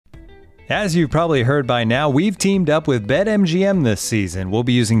As you've probably heard by now, we've teamed up with BetMGM this season. We'll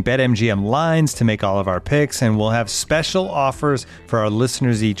be using BetMGM lines to make all of our picks, and we'll have special offers for our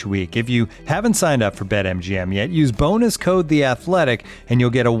listeners each week. If you haven't signed up for BetMGM yet, use bonus code The Athletic, and you'll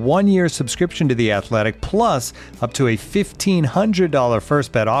get a 1-year subscription to The Athletic, plus up to a $1,500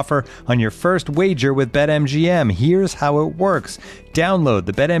 first bet offer on your first wager with BetMGM. Here's how it works. Download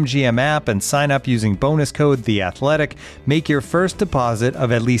the BetMGM app and sign up using bonus code The Athletic. Make your first deposit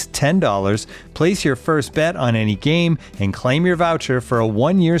of at least $10. Place your first bet on any game and claim your voucher for a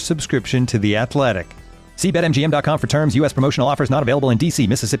 1-year subscription to The Athletic. See BetMGM.com for terms. U.S. promotional offers not available in D.C.,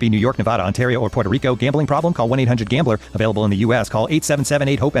 Mississippi, New York, Nevada, Ontario, or Puerto Rico. Gambling problem? Call 1-800-GAMBLER. Available in the U.S. Call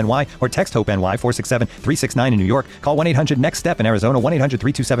 877-8-HOPE-NY or text HOPE-NY 467-369 in New York. Call 1-800-NEXT-STEP in Arizona.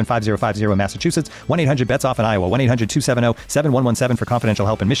 1-800-327-5050 in Massachusetts. 1-800-BETS-OFF in Iowa. 1-800-270-7117 for confidential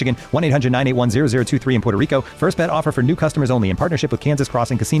help in Michigan. 1-800-981-0023 in Puerto Rico. First bet offer for new customers only in partnership with Kansas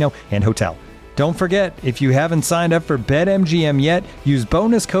Crossing Casino and Hotel. Don't forget, if you haven't signed up for BetMGM yet, use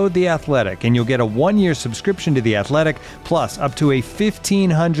bonus code The Athletic, and you'll get a 1-year subscription to The Athletic, plus up to a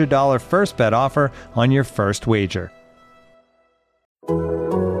 $1,500 first bet offer on your first wager.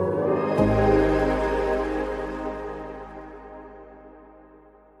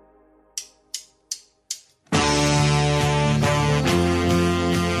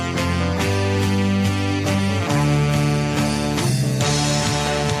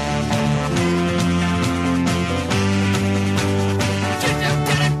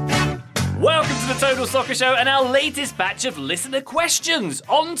 Soccer Show and our latest batch of listener questions.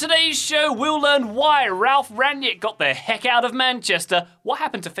 On today's show, we'll learn why Ralph Rangnick got the heck out of Manchester, what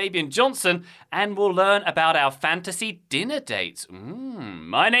happened to Fabian Johnson, and we'll learn about our fantasy dinner dates.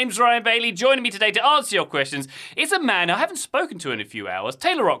 My name's Ryan Bailey. Joining me today to answer your questions is a man I haven't spoken to in a few hours.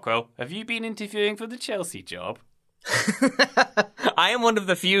 Taylor Rockwell, have you been interviewing for the Chelsea job? I am one of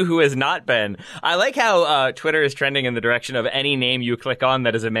the few who has not been. I like how Twitter is trending in the direction of any name you click on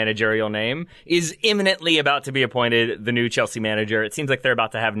that is a managerial name is imminently about to be appointed the new Chelsea manager. It seems like they're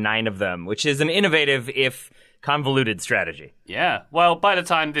about to have 9 of them, which is an innovative, if convoluted strategy. Yeah. Well, by the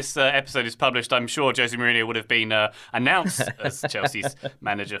time this episode is published, I'm sure Jose Mourinho would have been announced as Chelsea's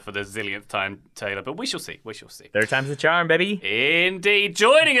manager for the zillionth time, Taylor. But we shall see. We shall see. Third time's the charm, baby. Indeed.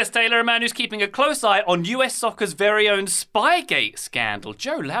 Joining us, Taylor, a man who's keeping a close eye on US soccer's very own Spygate scandal.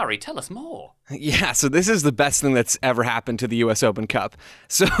 Joe Lowry, tell us more. Yeah, so this is the best thing that's ever happened to the U.S. Open Cup.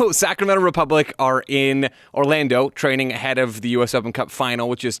 So Sacramento Republic are in Orlando training ahead of the U.S. Open Cup final,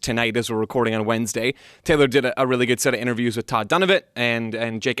 which is tonight as we're recording on Wednesday. Taylor did a really good set of interviews with Todd Dunovit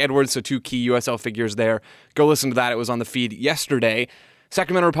and Jake Edwards, so 2 key USL figures there. Go listen to that. It was on the feed yesterday.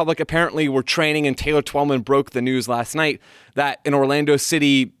 Sacramento Republic apparently were training, and Taylor Twellman broke the news last night that an Orlando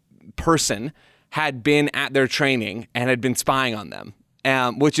City person had been at their training and had been spying on them.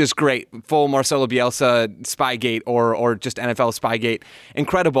 Which is great. Full Marcelo Bielsa Spygate or just NFL Spygate.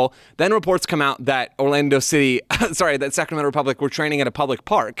 Incredible. Then reports come out that that Sacramento Republic were training at a public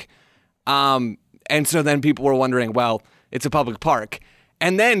park. And so then people were wondering, well, it's a public park.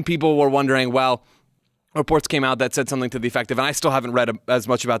 And then people were wondering, well, reports came out that said something to the effect of, and I still haven't read as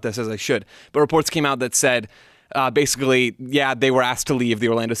much about this as I should, but reports came out that said, basically, yeah, they were asked to leave. The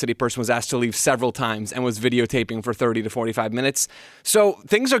Orlando City person was asked to leave several times and was videotaping for 30 to 45 minutes. So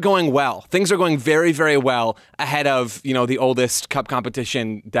things are going well. Things are going very, very well ahead of, the oldest cup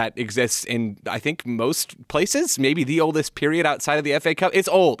competition that exists in, I think, most places. Maybe the oldest period outside of the FA Cup. It's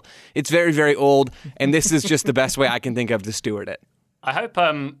old. It's very, very old. And this is just the best way I can think of to steward it. I hope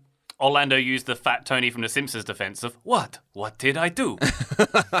Orlando used the fat Tony from The Simpsons defense of, what? What did I do?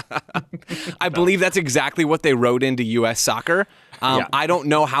 I believe that's exactly what they wrote into U.S. soccer. Yeah. I don't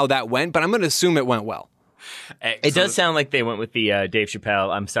know how that went, but I'm going to assume it went well. Excellent. It does sound like they went with the Dave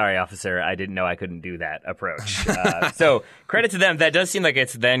Chappelle, I'm sorry, officer, I didn't know I couldn't do that approach. So credit to them. That does seem like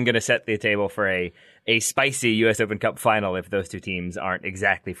it's then going to set the table for a spicy U.S. Open Cup final if those two teams aren't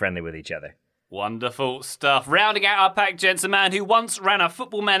exactly friendly with each other. Wonderful stuff. Rounding out our pack, gents, a man who once ran a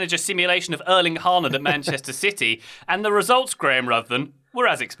football manager simulation of Erling Haaland at Manchester City, and the results, Graham Ruthven, were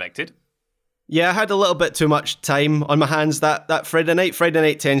as expected. Yeah, I had a little bit too much time on my hands that Friday night. Friday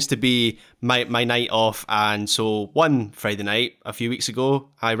night tends to be my night off, and so one Friday night a few weeks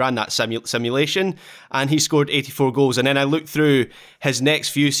ago, I ran that simulation, and he scored 84 goals. And then I looked through his next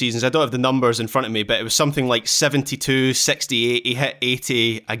few seasons. I don't have the numbers in front of me, but it was something like 72, 68. He hit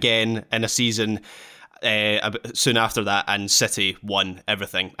 80 again in a season soon after that, and City won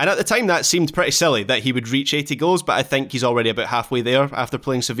everything. And at the time, that seemed pretty silly that he would reach 80 goals, but I think he's already about halfway there after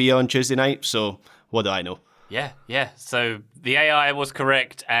playing Sevilla on Tuesday night, so what do I know? Yeah. So the AI was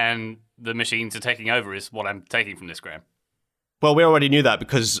correct, and the machines are taking over is what I'm taking from this, Graham. Well, we already knew that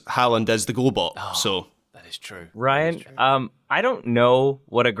because Haaland is the goal bot. So That is true. Ryan, I don't know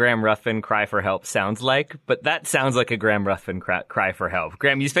what a Graham Ruthven cry for help sounds like, but that sounds like a Graham Ruthven cry for help.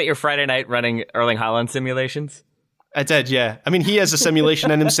 Graham, you spent your Friday night running Erling Haaland simulations? I did, yeah. I mean, he is a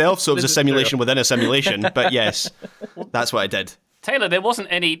simulation in himself, so it was a simulation within a simulation. But yes, that's what I did. Taylor, there wasn't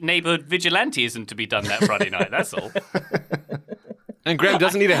any neighbourhood vigilantism to be done that Friday night, that's all. And Graham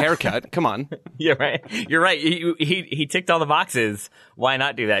doesn't need a haircut. Come on. You're right. You're right. He ticked all the boxes. Why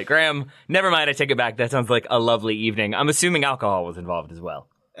not do that? Graham, never mind, I take it back. That sounds like a lovely evening. I'm assuming alcohol was involved as well.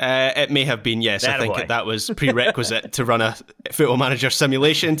 It may have been, yes. I think Attaboy. that was prerequisite to run a Football Manager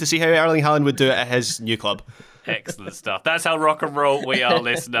simulation to see how Erling Haaland would do it at his new club. Excellent stuff. That's how rock and roll we are,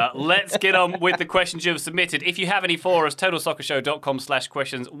 listener. Let's get on with the questions you've submitted. If you have any for us,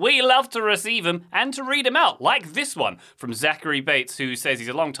 TotalSoccerShow.com/questions. We love to receive them and to read them out, like this one from Zachary Bates, who says he's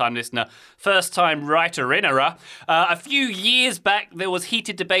a long-time listener, first-time writer-innerer. A few years back, there was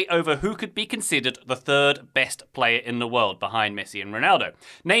heated debate over who could be considered the third best player in the world behind Messi and Ronaldo.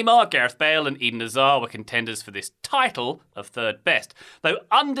 Neymar, Gareth Bale and Eden Hazard were contenders for this title of third best. Though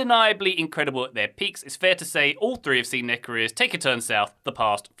undeniably incredible at their peaks, it's fair to say all three have seen their careers take a turn south the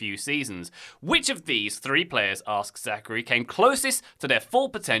past few seasons. Which of these three players, asks Zachary, came closest to their full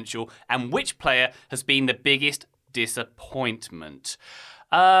potential, and which player has been the biggest disappointment?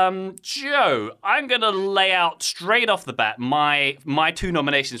 Joe, I'm going to lay out straight off the bat my two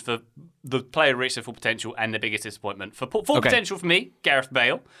nominations for the player reached their full potential and the biggest disappointment. For full potential for me, Gareth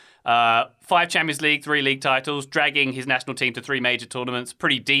Bale. 5 Champions League, 3 league titles, dragging his national team to 3 major tournaments,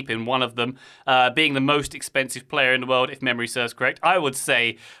 pretty deep in one of them, being the most expensive player in the world, if memory serves correct. I would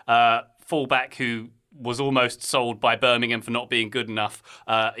say fullback who was almost sold by Birmingham for not being good enough,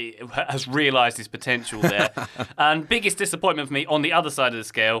 has realised his potential there. And biggest disappointment for me on the other side of the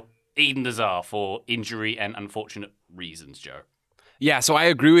scale, Eden Hazard, for injury and unfortunate reasons, Joe. Yeah, so I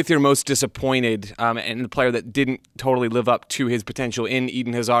agree with your most disappointed and the player that didn't totally live up to his potential in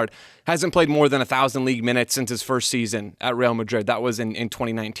Eden Hazard. Hasn't played more than 1,000 league minutes since his first season at Real Madrid. That was in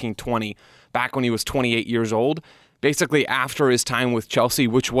 2019-20, back when he was 28 years old. Basically after his time with Chelsea,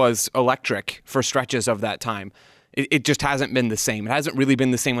 which was electric for stretches of that time. It just hasn't been the same. It hasn't really been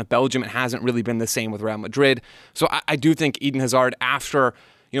the same with Belgium. It hasn't really been the same with Real Madrid. So I do think Eden Hazard, after...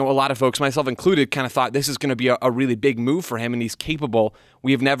 a lot of folks, myself included, kind of thought this is going to be a really big move for him, and he's capable.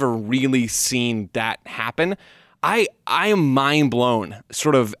 We have never really seen that happen. I am mind blown,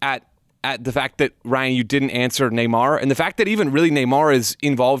 sort of at the fact that, Ryan, you didn't answer Neymar, and the fact that even really Neymar is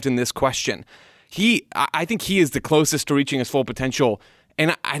involved in this question. I think he is the closest to reaching his full potential,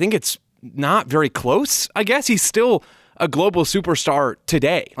 and I think it's not very close. I guess he's still a global superstar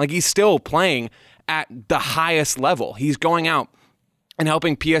today. Like, he's still playing at the highest level. He's going out and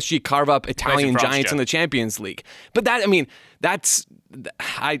helping PSG carve up Italian giants in the Champions League. But I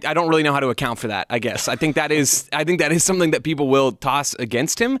don't really know how to account for that, I guess. I think that is something that people will toss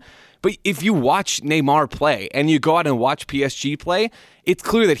against him. But if you watch Neymar play and you go out and watch PSG play, it's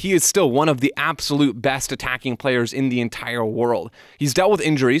clear that he is still one of the absolute best attacking players in the entire world. He's dealt with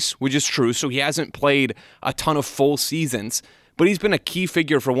injuries, which is true, so he hasn't played a ton of full seasons. But he's been a key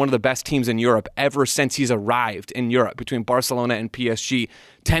figure for one of the best teams in Europe ever since he's arrived in Europe, between Barcelona and PSG.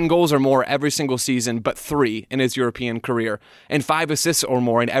 10 goals or more every single season, but 3 in his European career, and 5 assists or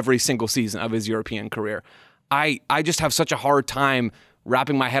more in every single season of his European career. I just have such a hard time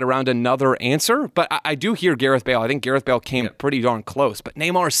wrapping my head around another answer, but I do hear Gareth Bale. I think Gareth Bale came pretty darn close, but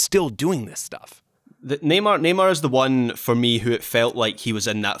Neymar is still doing this stuff. Neymar is the one for me who it felt like he was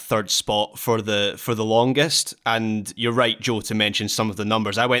in that third spot for the longest. And you're right, Joe, to mention some of the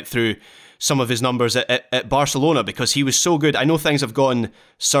numbers. I went through some of his numbers at Barcelona because he was so good. I know things have gone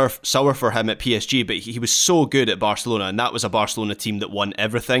sour for him at PSG, but he was so good at Barcelona, and that was a Barcelona team that won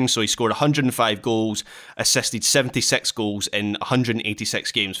everything. So he scored 105 goals, assisted 76 goals in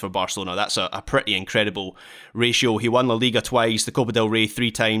 186 games for Barcelona. That's a pretty incredible ratio. He won La Liga twice, the Copa del Rey 3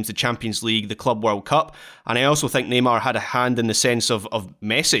 times, the Champions League, the Club World Cup, and I also think Neymar had a hand in the sense of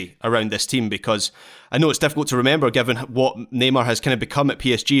Messi around this team, because I know it's difficult to remember given what Neymar has kind of become at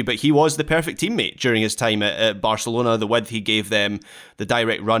PSG, but he was the perfect teammate during his time at Barcelona. The width he gave them, the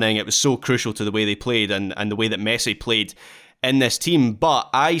direct running, it was so crucial to the way they played and the way that Messi played in this team. But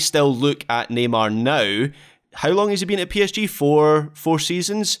I still look at Neymar now. How long has he been at PSG? Four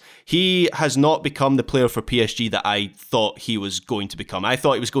seasons? He has not become the player for PSG that I thought he was going to become. I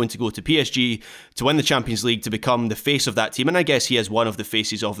thought he was going to go to PSG to win the Champions League, to become the face of that team, and I guess he is one of the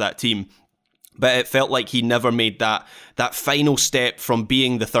faces of that team. But it felt like he never made that final step from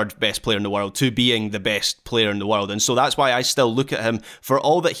being the third best player in the world to being the best player in the world. And so that's why I still look at him, for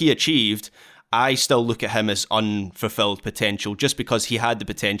all that he achieved, I still look at him as unfulfilled potential, just because he had the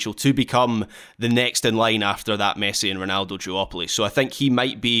potential to become the next in line after that Messi and Ronaldo duopoly. So I think he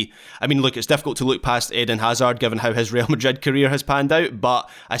might be, I mean, look, it's difficult to look past Eden Hazard given how his Real Madrid career has panned out, but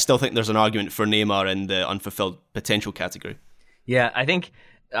I still think there's an argument for Neymar in the unfulfilled potential category. Yeah, I think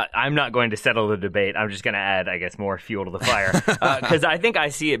I'm not going to settle the debate. I'm just going to add, I guess, more fuel to the fire. Because I think I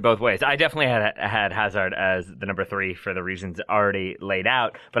see it both ways. I definitely had Hazard as the number 3 for the reasons already laid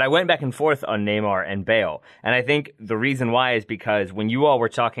out. But I went back and forth on Neymar and Bale. And I think the reason why is because when you all were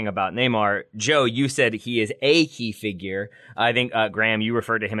talking about Neymar, Joe, you said he is a key figure. I think, Graham, you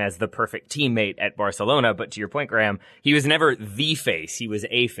referred to him as the perfect teammate at Barcelona. But to your point, Graham, he was never the face. He was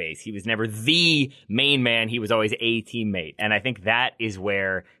a face. He was never the main man. He was always a teammate. And I think that is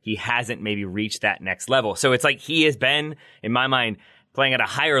where he hasn't maybe reached that next level. So it's like he has been, in my mind, playing at a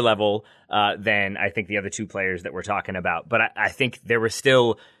higher level than I think the other two players that we're talking about. But I think there was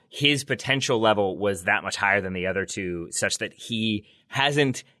still, his potential level was that much higher than the other two, such that he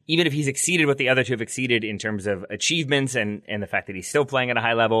hasn't, even if he's exceeded what the other two have exceeded in terms of achievements and the fact that he's still playing at a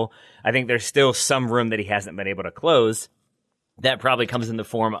high level, I think there's still some room that he hasn't been able to close. That probably comes in the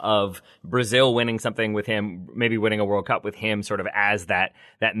form of Brazil winning something with him, maybe winning a World Cup with him sort of as that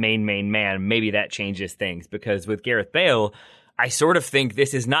main man. Maybe that changes things, because with Gareth Bale, I sort of think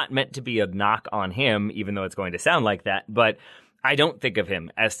this is not meant to be a knock on him, even though it's going to sound like that. But I don't think of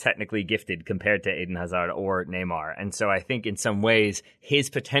him as technically gifted compared to Eden Hazard or Neymar. And so I think in some ways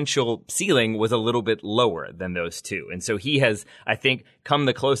his potential ceiling was a little bit lower than those two. And so he has, I think, come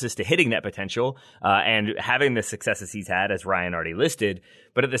the closest to hitting that potential and having the successes he's had, as Ryan already listed.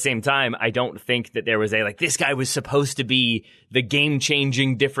 But at the same time, I don't think that there was this guy was supposed to be the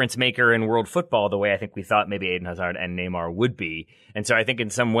game-changing difference maker in world football the way I think we thought maybe Eden Hazard and Neymar would be. And so I think in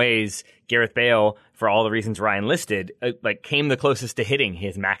some ways, Gareth Bale, for all the reasons Ryan listed, came the closest to hitting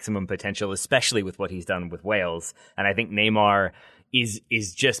his maximum potential, especially with what he's done with Wales. And I think Neymar is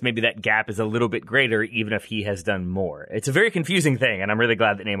just, maybe that gap is a little bit greater, even if he has done more. It's a very confusing thing, and I'm really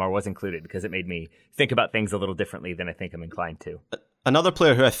glad that Neymar was included, because it made me think about things a little differently than I think I'm inclined to. Another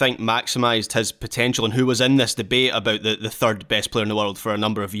player who I think maximised his potential and who was in this debate about the third best player in the world for a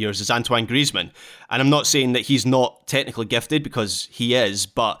number of years is Antoine Griezmann. And I'm not saying that he's not technically gifted, because he is,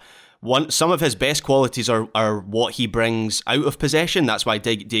 but some of his best qualities are what he brings out of possession. That's why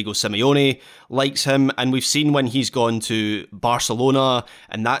Diego Simeone likes him. And we've seen when he's gone to Barcelona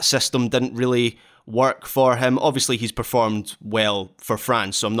and that system didn't really work for him. Obviously, he's performed well for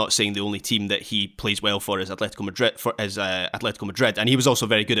France, so I'm not saying the only team that he plays well for is Atletico Madrid, and he was also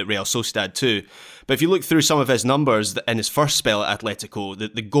very good at Real Sociedad too. But if you look through some of his numbers in his first spell at Atletico,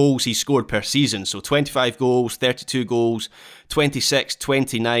 the goals he scored per season, so 25 goals, 32 goals, 26,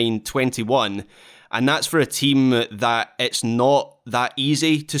 29, 21, and that's for a team that it's not that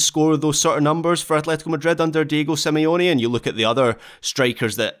easy to score those sort of numbers for Atletico Madrid under Diego Simeone. And you look at the other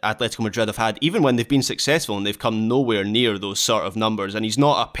strikers that Atletico Madrid have had, even when they've been successful, and they've come nowhere near those sort of numbers. And he's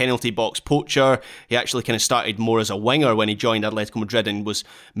not a penalty box poacher. He actually kind of started more as a winger when he joined Atletico Madrid and was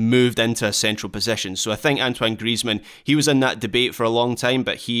moved into a central position. So I think Antoine Griezmann, he was in that debate for a long time,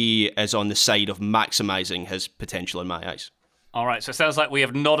 but he is on the side of maximising his potential in my eyes. All right, so it sounds like we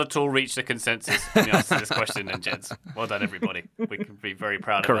have not at all reached a consensus in the answer to this question then, gents. Well done, everybody. We can be very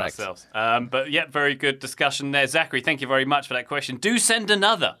proud of ourselves. But yeah, very good discussion there. Zachary, thank you very much for that question. Do send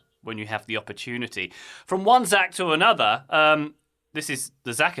another when you have the opportunity. From one Zach to another, this is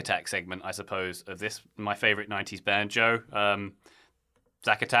the Zach Attack segment, I suppose, of this, my favourite 90s band. Joe,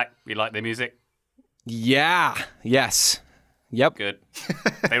 Zach Attack, you like their music? Yeah, yes. Yep. Good.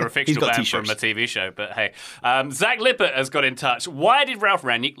 They were a fictional band from a TV show, but hey. Zach Lippert has got in touch. Why did Ralf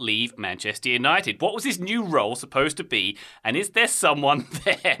Rangnick leave Manchester United? What was his new role supposed to be? And is there someone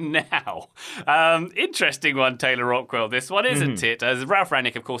there now? Interesting one, Taylor Rockwell. This one, isn't it? As Ralf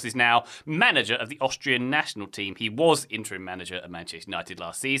Rangnick, of course, is now manager of the Austrian national team. He was interim manager at Manchester United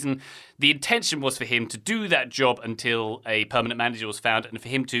last season. The intention was for him to do that job until a permanent manager was found, and for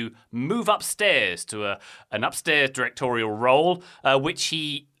him to move upstairs to an upstairs directorial role, which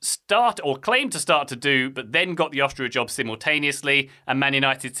he claimed to start to do, but then got the Austria job simultaneously, and Man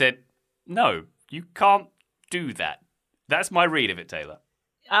United said, no, you can't do that. That's my read of it, Taylor.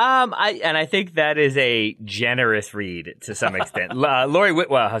 I think that is a generous read to some extent. Laurie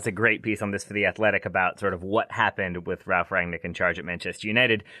Whitwell has a great piece on this for The Athletic about sort of what happened with Ralf Rangnick in charge at Manchester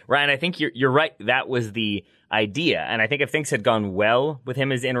United. Ryan, I think you're right. That was the idea. And I think if things had gone well with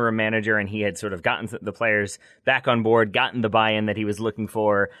him as interim manager and he had sort of gotten the players back on board, gotten the buy-in that he was looking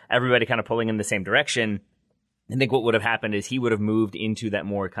for, everybody kind of pulling in the same direction, I think what would have happened is he would have moved into that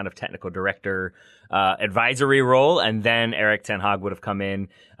more kind of technical director advisory role, and then Erik ten Hag would have come in,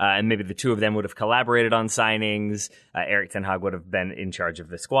 and maybe the two of them would have collaborated on signings. Erik ten Hag would have been in charge of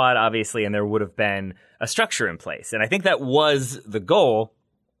the squad, obviously, and there would have been a structure in place. And I think that was the goal.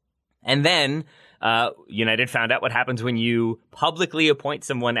 And then United found out what happens when you publicly appoint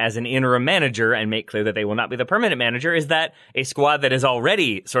someone as an interim manager and make clear that they will not be the permanent manager, is that a squad that is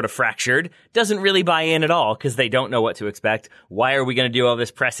already sort of fractured doesn't really buy in at all because they don't know what to expect. Why are we going to do all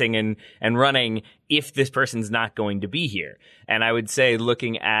this pressing and running if this person's not going to be here? And I would say,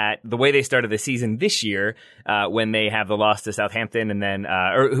 looking at the way they started the season this year, when they have the loss to Southampton, and then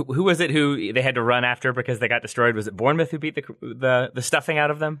or who was it who they had to run after because they got destroyed? Was it Bournemouth who beat the stuffing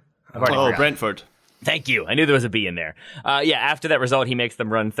out of them? Brentford. Thank you. I knew there was a B in there. After that result, he makes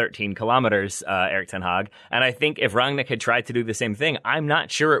them run 13 kilometers, Erik ten Hag. And I think if Rangnick had tried to do the same thing, I'm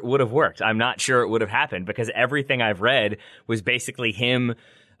not sure it would have worked. I'm not sure it would have happened, because everything I've read was basically him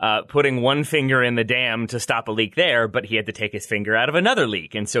putting one finger in the dam to stop a leak there, but he had to take his finger out of another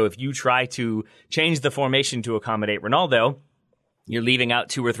leak. And so if you try to change the formation to accommodate Ronaldo, you're leaving out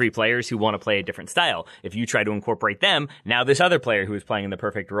 2 or 3 players who want to play a different style. If you try to incorporate them, now this other player who is playing in the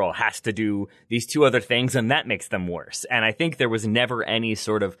perfect role has to do these 2 other things, and that makes them worse. And I think there was never any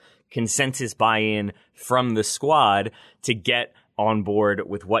sort of consensus buy-in from the squad to get on board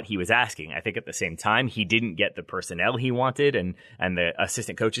with what he was asking. I think at the same time, he didn't get the personnel he wanted and the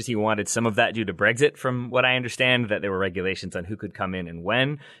assistant coaches he wanted. Some of that due to Brexit, from what I understand, that there were regulations on who could come in and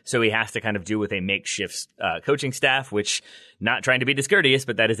when. So he has to kind of do with a makeshift coaching staff, which, not trying to be discourteous,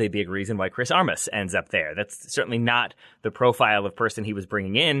 but that is a big reason why Chris Armas ends up there. That's certainly not the profile of person he was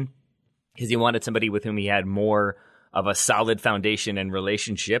bringing in, because he wanted somebody with whom he had more of a solid foundation and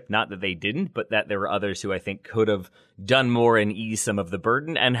relationship. Not that they didn't, but that there were others who I think could have done more and eased some of the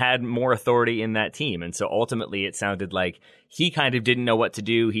burden and had more authority in that team. And so ultimately it sounded like he kind of didn't know what to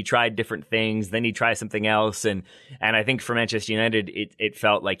do. He tried different things, then he tried something else. And I think for Manchester United, it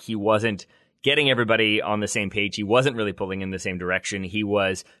felt like he wasn't getting everybody on the same page. He wasn't really pulling in the same direction. He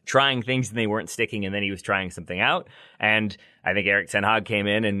was trying things and they weren't sticking, and then he was trying something out. And I think Erik ten Hag came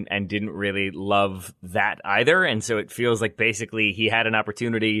in and didn't really love that either. And so it feels like basically he had an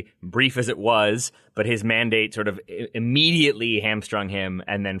opportunity, brief as it was, but his mandate sort of immediately hamstrung him.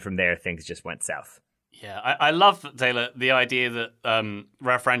 And then from there, things just went south. Yeah, I love, Taylor, the idea that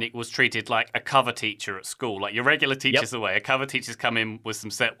Ralf Rangnick was treated like a cover teacher at school. Like, your regular teacher's away, a cover teacher's come in with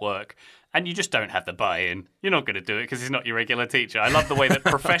some set work, and you just don't have the buy-in. You're not going to do it because he's not your regular teacher. I love the way that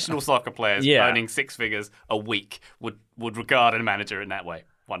professional soccer players earning 6 figures a week would regard a manager in that way.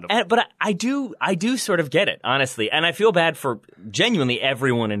 Wonderful. But I do sort of get it, honestly. And I feel bad for genuinely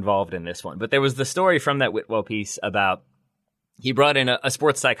everyone involved in this one. But there was the story from that Whitwell piece about he brought in a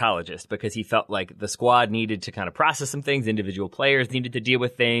sports psychologist because he felt like the squad needed to kind of process some things. Individual players needed to deal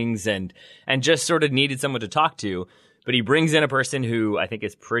with things and just sort of needed someone to talk to. But he brings in a person who I think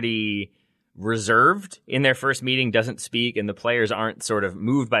is pretty reserved in their first meeting, doesn't speak, and the players aren't sort of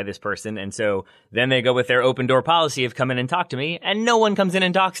moved by this person. And so then they go with their open door policy of come in and talk to me, and no one comes in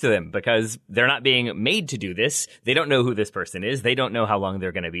and talks to them because they're not being made to do this. They don't know who this person is. They don't know how long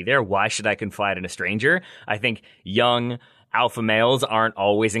they're going to be there. Why should I confide in a stranger? I think young alpha males aren't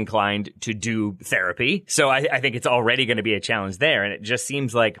always inclined to do therapy. So I think it's already going to be a challenge there. And it just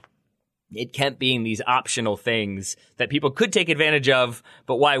seems like it kept being these optional things that people could take advantage of,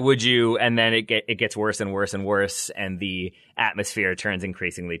 but why would you? And then it gets worse and worse and worse, and the atmosphere turns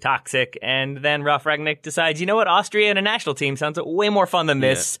increasingly toxic. And then Ralf Rangnick decides, you know what, Austria and a national team sounds way more fun than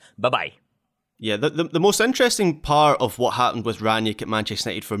this. Yeah. Bye-bye. Yeah, the most interesting part of what happened with Rangnick at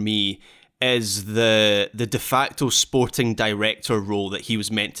Manchester United for me is the de facto sporting director role that he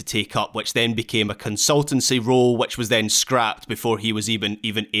was meant to take up, which then became a consultancy role, which was then scrapped before he was even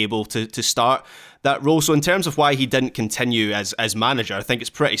able to start that role. So in terms of why he didn't continue as manager, I think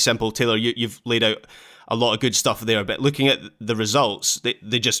it's pretty simple. Taylor, you've laid out a lot of good stuff there, but looking at the results,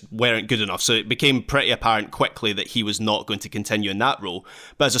 they just weren't good enough. So it became pretty apparent quickly that he was not going to continue in that role.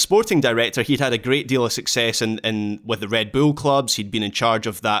 But as a sporting director, he'd had a great deal of success in with the Red Bull clubs. He'd been in charge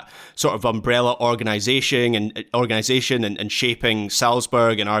of that sort of umbrella organisation and shaping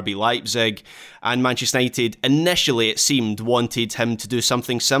Salzburg and RB Leipzig. And Manchester United, initially it seemed, wanted him to do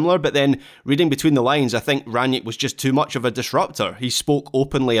something similar, but then reading between the lines, I think Rangnick was just too much of a disruptor. He spoke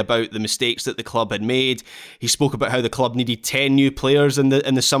openly about the mistakes that the club had made. He spoke about how the club needed 10 new players in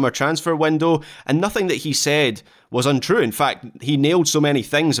the summer transfer window, and nothing that he said was untrue. In fact, he nailed so many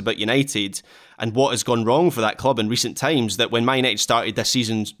things about United and what has gone wrong for that club in recent times that when Man United started this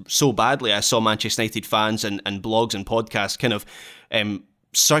season so badly, I saw Manchester United fans and blogs and podcasts kind of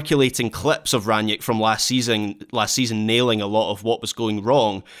circulating clips of Rangnick from last season nailing a lot of what was going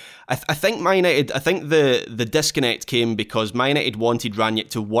wrong. I think the disconnect came because Man United wanted Rangnick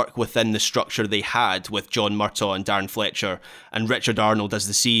to work within the structure they had with John Murtaugh and Darren Fletcher and Richard Arnold as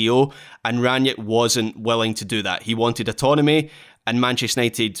the CEO, and Rangnick wasn't willing to do that. He wanted autonomy, and Manchester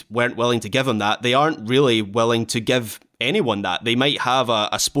United weren't willing to give him that. They aren't really willing to give anyone that. They might have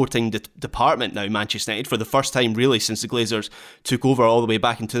a sporting department now, Manchester United, for the first time really since the Glazers took over all the way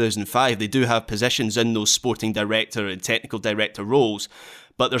back in 2005. They do have positions in those sporting director and technical director roles,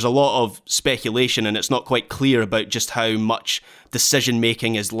 but there's a lot of speculation and it's not quite clear about just how much decision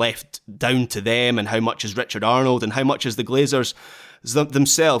making is left down to them and how much is Richard Arnold and how much is the Glazers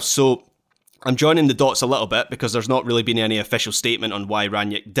themselves. So I'm joining the dots a little bit because there's not really been any official statement on why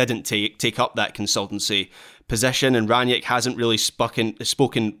Rangnick didn't take up that consultancy position, and Rangnick hasn't really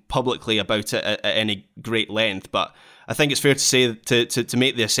spoken publicly about it at any great length. But I think it's fair to say to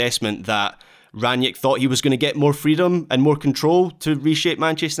make the assessment that Rangnick thought he was going to get more freedom and more control to reshape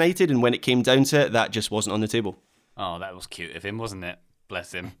Manchester United, and when it came down to it, that just wasn't on the table. Oh, that was cute of him, wasn't it?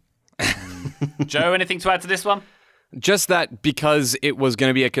 Bless him. Joe, anything to add to this one? Just that because it was going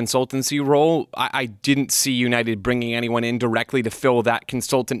to be a consultancy role, I didn't see United bringing anyone in directly to fill that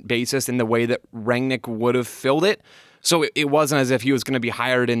consultant basis in the way that Rangnick would have filled it. So it wasn't as if he was going to be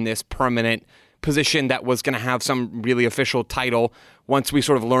hired in this permanent position that was going to have some really official title. Once we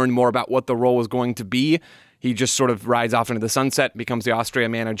sort of learned more about what the role was going to be, he just sort of rides off into the sunset, becomes the Austria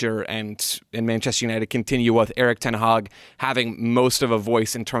manager, and Manchester United continue with Erik ten Hag having most of a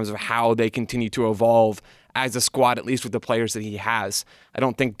voice in terms of how they continue to evolve as a squad, at least with the players that he has. I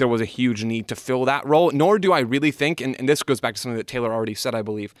don't think there was a huge need to fill that role, nor do I really think, and this goes back to something that Taylor already said, I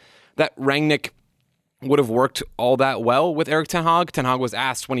believe, that Rangnick would have worked all that well with Erik ten Hag. Ten Hag was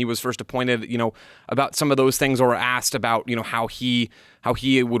asked when he was first appointed, about some of those things, or asked about, how he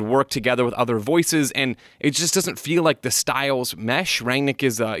would work together with other voices, and it just doesn't feel like the styles mesh. Rangnick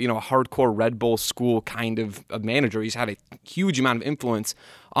is a hardcore Red Bull school kind of manager. He's had a huge amount of influence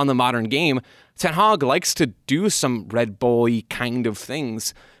on the modern game. Ten Hag likes to do some Red Bull-y kind of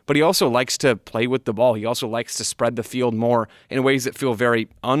things, but he also likes to play with the ball. He also likes to spread the field more in ways that feel very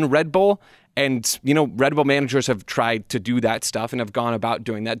un-Red Bull. And, Red Bull managers have tried to do that stuff and have gone about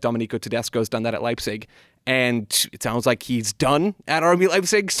doing that. Domenico Tedesco's done that at Leipzig. And it sounds like he's done at RB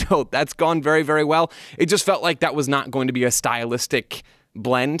Leipzig, so that's gone very, very well. It just felt like that was not going to be a stylistic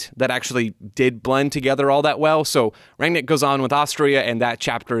blend that actually did blend together all that well. So Rangnick goes on with Austria, and that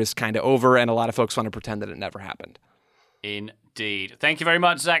chapter is kind of over, and a lot of folks want to pretend that it never happened. Indeed. Thank you very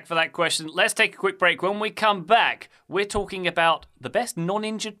much, Zach, for that question. Let's take a quick break. When we come back, we're talking about the best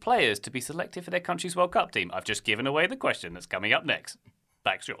non-injured players to be selected for their country's World Cup team. I've just given away the question that's coming up next.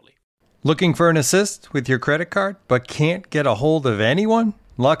 Back shortly. Looking for an assist with your credit card, but can't get a hold of anyone?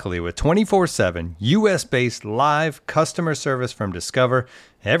 Luckily, with 24/7 US-based live customer service from Discover,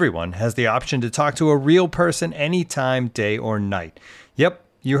 everyone has the option to talk to a real person anytime, day or night. Yep,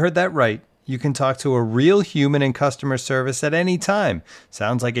 you heard that right. You can talk to a real human in customer service at any time.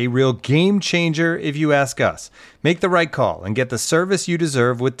 Sounds like a real game changer if you ask us. Make the right call and get the service you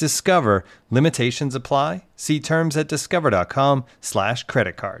deserve with Discover. Limitations apply. See terms at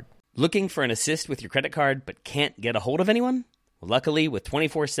discover.com/creditcard. Looking for an assist with your credit card but can't get a hold of anyone? Luckily, with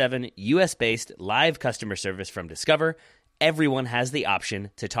 24/7 US-based live customer service from Discover, everyone has the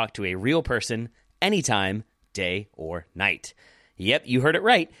option to talk to a real person anytime, day or night. Yep, you heard it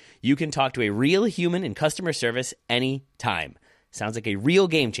right. You can talk to a real human in customer service anytime. Sounds like a real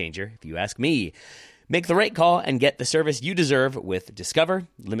game changer, if you ask me. Make the right call and get the service you deserve with Discover.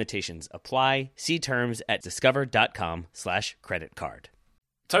 Limitations apply. See terms at discover.com/creditcard.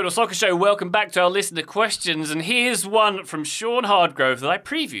 Total Soccer Show, welcome back to our listener questions, and here's one from Sean Hardgrove that I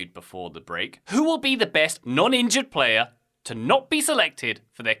previewed before the break. Who will be the best non-injured player to not be selected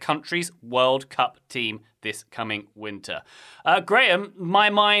for their country's World Cup team this coming winter? Graham, my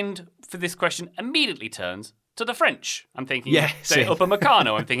mind for this question immediately turns to the French. I'm thinking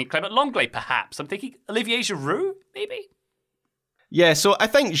Upamecano, I'm thinking Clement Lenglet perhaps, I'm thinking Olivier Giroud maybe? Yeah, so I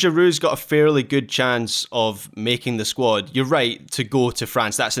think Giroud's got a fairly good chance of making the squad. You're right to go to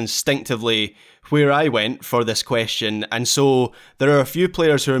France. That's instinctively where I went for this question. And so there are a few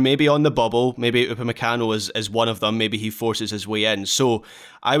players who are maybe on the bubble. Maybe Upamecano is one of them. Maybe he forces his way in. So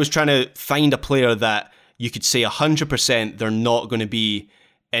I was trying to find a player that you could say 100% they're not going to be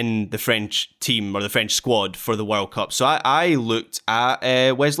in the French team or the French squad for the World Cup. So I looked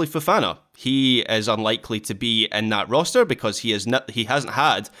at Wesley Fofana. he is unlikely to be in that roster because he hasn't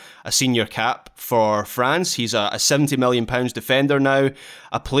had a senior cap for France. He's a £70 million defender now,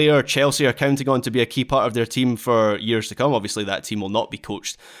 a player Chelsea are counting on to be a key part of their team for years to come. Obviously, that team will not be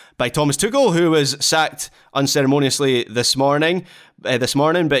coached by Thomas Tuchel, who was sacked unceremoniously this morning, but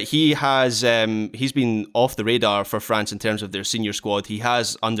he's been off the radar for France in terms of their senior squad. He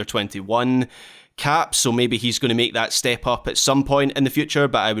has under 21 cap, so maybe he's going to make that step up at some point in the future,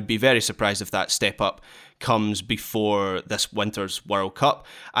 but I would be very surprised if that step up comes before this winter's World Cup.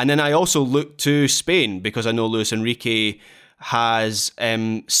 And then I also look to Spain because I know Luis Enrique has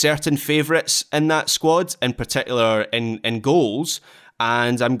certain favourites in that squad, in particular in goals.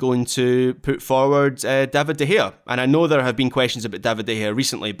 And I'm going to put forward David De Gea. And I know there have been questions about David De Gea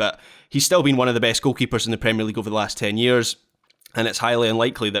recently, but he's still been one of the best goalkeepers in the Premier League over the last 10 years. And it's highly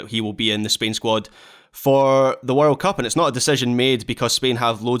unlikely that he will be in the Spain squad for the World Cup. And it's not a decision made because Spain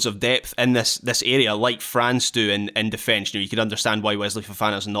have loads of depth in this area, like France do in defence. You could understand why Wesley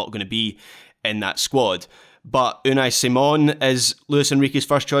Fofana is not going to be in that squad. But Unai Simon is Luis Enrique's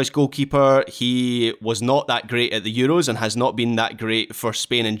first choice goalkeeper. He was not that great at the Euros and has not been that great for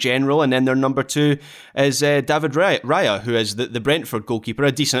Spain in general. And then their number 2 is David Raya, who is the Brentford goalkeeper,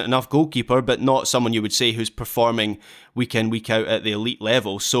 a decent enough goalkeeper, but not someone you would say who's performing week in, week out at the elite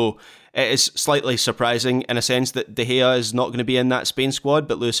level. So it is slightly surprising in a sense that De Gea is not going to be in that Spain squad,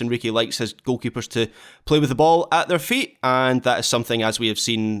 but Luis Enrique likes his goalkeepers to play with the ball at their feet, and that is something, as we have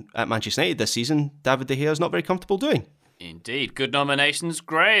seen at Manchester United this season, David De Gea is not very comfortable doing. Indeed. Good nominations,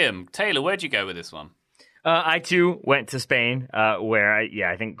 Graham. Taylor, where'd you go with this one? I too went to Spain, where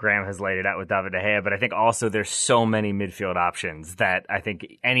I think Graham has laid it out with David De Gea, but I think also there's so many midfield options that I think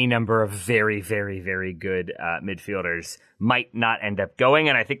any number of very, very, very good midfielders might not end up going,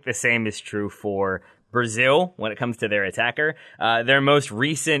 and I think the same is true for Brazil when it comes to their attacker. Their most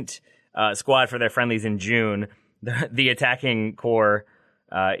recent squad for their friendlies in June, the attacking core,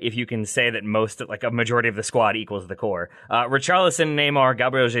 if you can say that a majority of the squad equals the core. Richarlison, Neymar,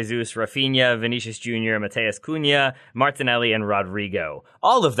 Gabriel Jesus, Rafinha, Vinicius Jr., Mateus Cunha, Martinelli, and Rodrigo.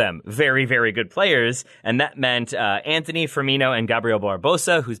 All of them very, very good players, and that meant Anthony, Firmino, and Gabriel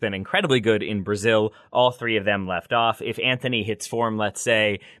Barbosa, who's been incredibly good in Brazil. All 3 of them left off. If Anthony hits form, let's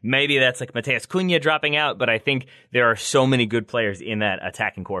say, maybe that's like Mateus Cunha dropping out, but I think there are so many good players in that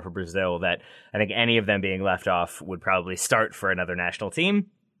attacking core for Brazil that I think any of them being left off would probably start for another national team.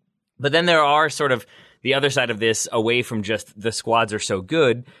 But then there are sort of the other side of this, away from just the squads are so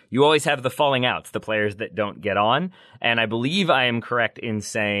good, you always have the falling outs, the players that don't get on. And I believe I am correct in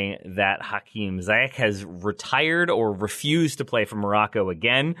saying that Hakim Ziyech has retired or refused to play for Morocco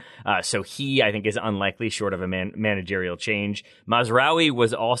again. So he, I think, is unlikely short of a managerial change. Mazraoui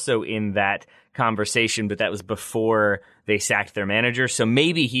was also in that conversation, but that was before they sacked their manager. So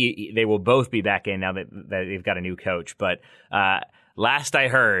maybe they will both be back in now that they've got a new coach. But last I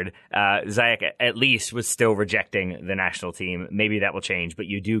heard, Ziyech at least was still rejecting the national team. Maybe that will change, but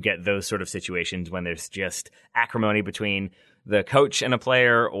you do get those sort of situations when there's just acrimony between the coach and a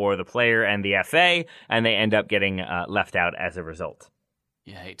player or the player and the FA, and they end up getting left out as a result.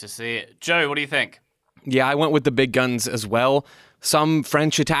 You hate to see it. Joe, what do you think? Yeah, I went with the big guns as well. Some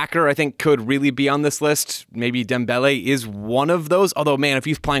French attacker, I think, could really be on this list. Maybe Dembele is one of those. Although, man, if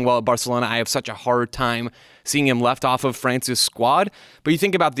he's playing well at Barcelona, I have such a hard time seeing him left off of France's squad. But you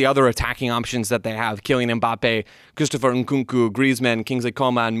think about the other attacking options that they have. Kylian Mbappe, Christopher Nkunku, Griezmann, Kingsley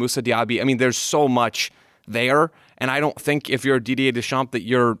Coman, Moussa Diaby. I mean, there's so much there. And I don't think if you're Didier Deschamps that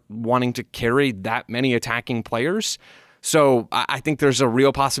you're wanting to carry that many attacking players. So I think there's a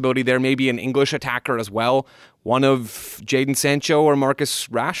real possibility there, maybe an English attacker as well. One of Jadon Sancho or Marcus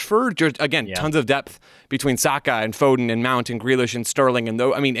Rashford. Again, Tons of depth between Saka and Foden and Mount and Grealish and Sterling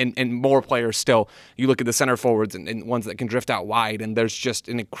and more players still. You look at the center forwards and ones that can drift out wide, and there's just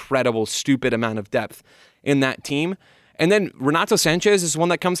an incredible, stupid amount of depth in that team. And then Renato Sanchez is one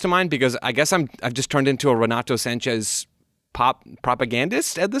that comes to mind because I guess I've just turned into a Renato Sanchez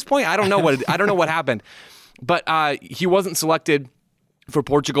propagandist at this point. I don't know what happened. But he wasn't selected for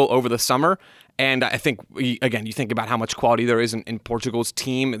Portugal over the summer. And I think, again, you think about how much quality there is in Portugal's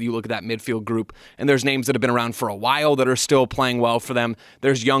team. You look at that midfield group, and there's names that have been around for a while that are still playing well for them.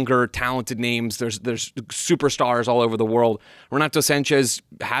 There's younger, talented names. There's superstars all over the world. Renato Sanchez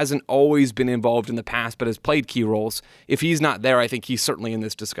hasn't always been involved in the past, but has played key roles. If he's not there, I think he's certainly in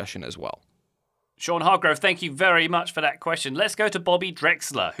this discussion as well. Sean Hargrove, thank you very much for that question. Let's go to Bobby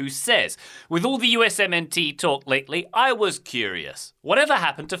Drexler, who says, with all the USMNT talk lately, I was curious. Whatever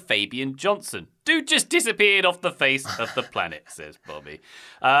happened to Fabian Johnson? Dude just disappeared off the face of the planet, says Bobby.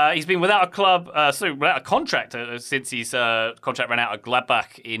 He's been without a club, without a contract since his contract ran out at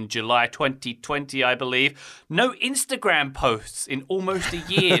Gladbach in July 2020, I believe. No Instagram posts in almost a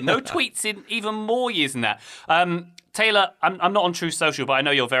year. No tweets in even more years than that. Taylor, I'm not on True Social, but I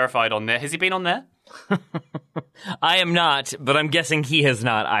know you're verified on there. Has he been on there? I am not, but I'm guessing he has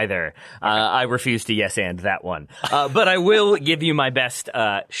not either. I refuse to yes and that one. But I will give you my best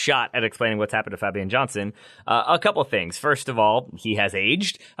shot at explaining what's happened to Fabian Johnson. A couple things. First of all, he has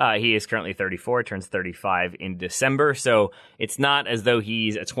aged. He is currently 34, turns 35 in December. So it's not as though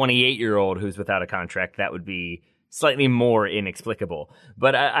he's a 28-year-old who's without a contract. That would be slightly more inexplicable.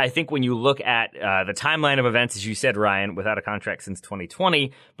 But I think when you look at the timeline of events, as you said, Ryan, without a contract since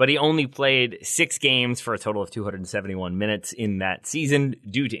 2020, but he only played 6 games for a total of 271 minutes in that season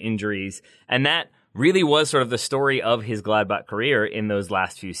due to injuries. And that really was sort of the story of his Gladbach career in those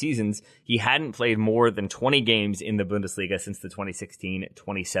last few seasons. He hadn't played more than 20 games in the Bundesliga since the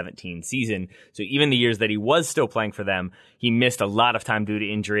 2016-2017 season. So even the years that he was still playing for them, he missed a lot of time due to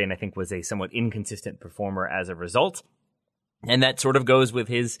injury and I think was a somewhat inconsistent performer as a result. And that sort of goes with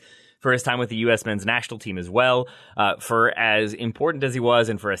for his time with the U.S. men's national team as well. For as important as he was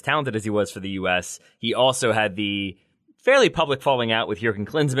and for as talented as he was for the U.S., he also had the fairly public falling out with Jurgen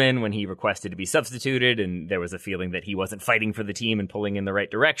Klinsmann when he requested to be substituted, and there was a feeling that he wasn't fighting for the team and pulling in the right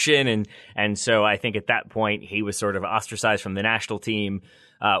direction. And so I think at that point he was sort of ostracized from the national team.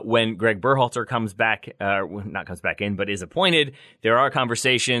 When Greg Berhalter is appointed, there are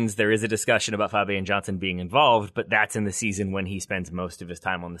conversations, there is a discussion about Fabian Johnson being involved, but that's in the season when he spends most of his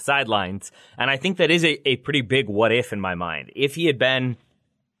time on the sidelines. And I think that is a pretty big what if in my mind. If he had been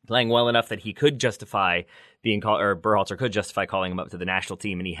playing well enough that he could justify Berhalter could justify calling him up to the national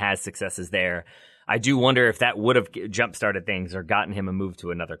team, and he has successes there, I do wonder if that would have jump-started things or gotten him a move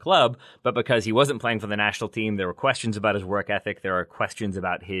to another club. But because he wasn't playing for the national team, there were questions about his work ethic. There are questions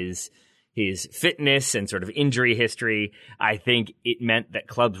about his fitness and sort of injury history. I think it meant that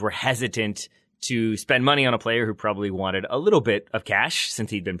clubs were hesitant to spend money on a player who probably wanted a little bit of cash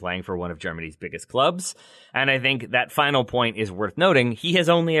since he'd been playing for one of Germany's biggest clubs. And I think that final point is worth noting. He has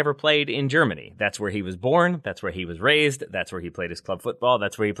only ever played in Germany. That's where he was born. That's where he was raised. That's where he played his club football.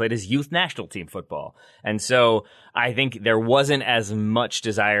 That's where he played his youth national team football. And so I think there wasn't as much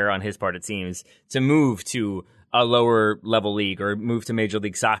desire on his part, it seems, to move to a lower level league or move to Major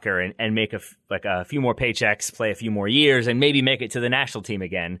League Soccer and make a few more paychecks, play a few more years, and maybe make it to the national team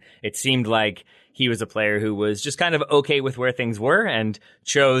again. It seemed like he was a player who was just kind of okay with where things were and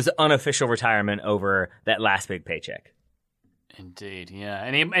chose unofficial retirement over that last big paycheck. Indeed, yeah.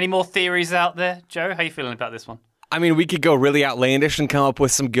 Any more theories out there, Joe? How are you feeling about this one? I mean, we could go really outlandish and come up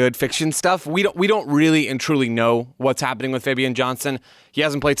with some good fiction stuff. We don't really and truly know what's happening with Fabian Johnson. He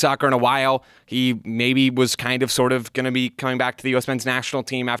hasn't played soccer in a while. He maybe was kind of sort of going to be coming back to the U.S. men's national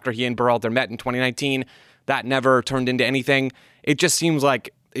team after he and Berhalter met in 2019. That never turned into anything. It seems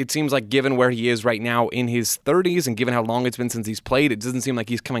like given where he is right now in his 30s and given how long it's been since he's played, it doesn't seem like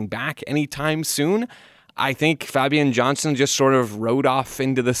he's coming back anytime soon. I think Fabian Johnson just sort of rode off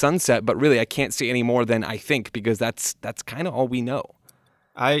into the sunset, but really I can't say any more than I think because that's kind of all we know.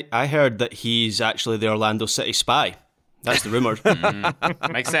 I heard that he's actually the Orlando City spy. That's the rumor.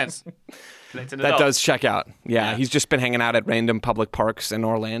 Makes sense. That does check out. Yeah, he's just been hanging out at random public parks in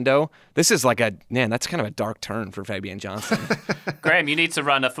Orlando. This is that's kind of a dark turn for Fabian Johnson. Graham, you need to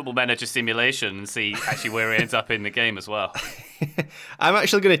run a Football Manager simulation and see actually where he ends up in the game as well. I'm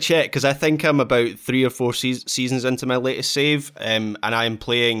actually going to check because I think I'm about 3 or 4 seasons into my latest save, and I'm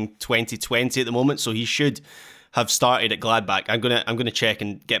playing 2020 at the moment, so he should have started at Gladbach. I'm gonna check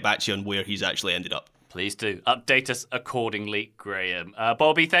and get back to you on where he's actually ended up. Please do. Update us accordingly, Graham.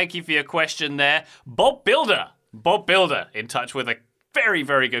 Bobby, thank you for your question there. Bob Builder, in touch with a very,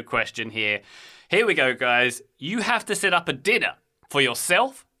 very good question here. Here we go, guys. You have to set up a dinner for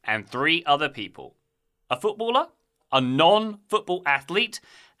yourself and 3 other people. A footballer, a non-football athlete,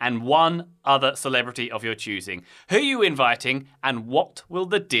 and 1 other celebrity of your choosing. Who are you inviting, and what will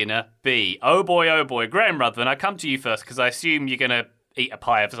the dinner be? Oh boy. Graham Ruthven, I come to you first because I assume you're going to eat a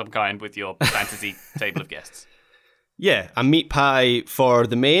pie of some kind with your fantasy table of guests. Yeah, a meat pie for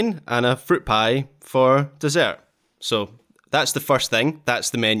the main and a fruit pie for dessert. So that's the first thing. That's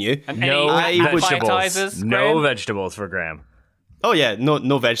the menu. And no vegetables. No vegetables for Graham. Oh yeah,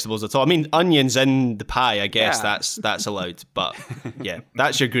 no vegetables at all. I mean, onions in the pie, I guess that's allowed. But yeah,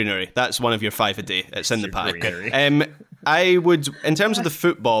 that's your greenery. That's one of your 5 a day. It's in the pie. I would, in terms of the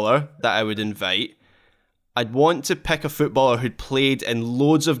footballer that I would invite, I'd want to pick a footballer who'd played in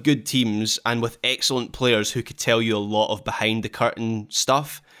loads of good teams and with excellent players who could tell you a lot of behind the curtain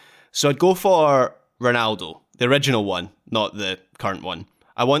stuff. So I'd go for Ronaldo, the original one, not the current one.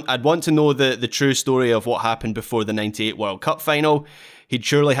 I'd want to know the true story of what happened before the 98 World Cup final. He'd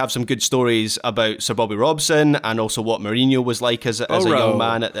surely have some good stories about Sir Bobby Robson and also what Mourinho was like as a young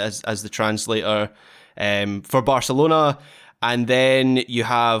man as the translator for Barcelona. And then you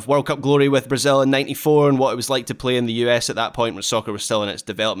have World Cup glory with Brazil in 94 and what it was like to play in the US at that point when soccer was still in its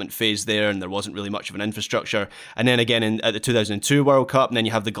development phase there and there wasn't really much of an infrastructure. And then again at the 2002 World Cup, and then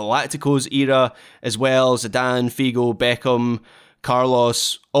you have the Galacticos era as well, Zidane, Figo, Beckham,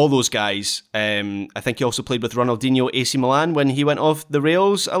 Carlos, all those guys. I think he also played with Ronaldinho, AC Milan when he went off the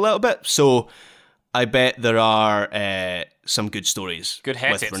rails a little bit. So I bet there are some good stories. Good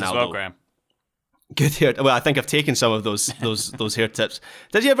hair with tips Ronaldo. as well, Graham. Good hair. Well, I think I've taken some of those hair tips.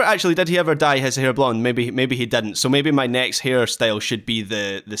 Did he ever dye his hair blonde? Maybe he didn't. So maybe my next hairstyle should be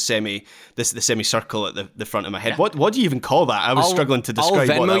the semicircle at the front of my head. What do you even call that? I was struggling to describe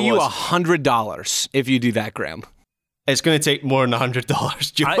I'll what that Venmo you was. $100 if you do that, Graham. It's going to take more than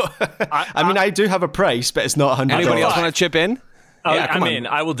 $100, Joe. I mean, I do have a price, but it's not $100. Anybody else want to chip in? I'm in.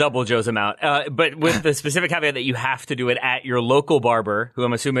 I will double Joe's amount. But with the specific caveat that you have to do it at your local barber, who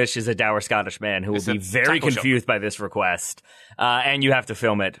I'm assuming is a dour Scottish man who will be very confused by this request. And you have to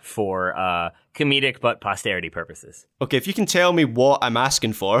film it for comedic but posterity purposes. Okay, if you can tell me what I'm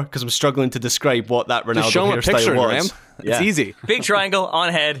asking for, because I'm struggling to describe what that Ronaldo Just show him a hairstyle picture, was. Graham. It's easy. Big triangle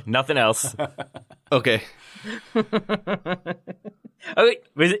on head, nothing else. Okay. Oh,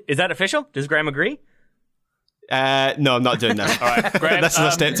 wait, is that official? Does Graham agree? No, I'm not doing that. All right, Graham, That's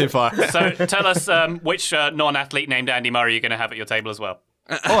a step too far. So tell us which non-athlete named Andy Murray you're going to have at your table as well.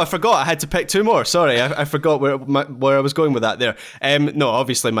 Oh, I forgot. I had to pick two more. Sorry, I forgot where I was going with that there. No,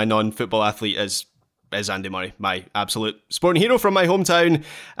 obviously my non-football athlete is Andy Murray, my absolute sporting hero from my hometown.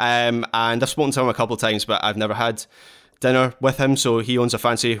 And I've spoken to him a couple of times, but I've never had dinner with him. So he owns a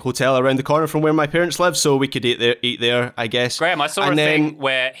fancy hotel around the corner from where my parents live, so we could eat there, I guess. Graham, I saw a thing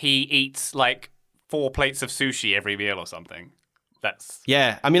where he eats like 4 plates of sushi every meal or something.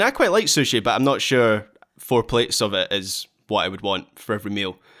 Yeah, I mean, I quite like sushi, but I'm not sure 4 plates of it is what I would want for every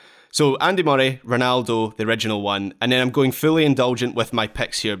meal. So Andy Murray, Ronaldo, the original one, and then I'm going fully indulgent with my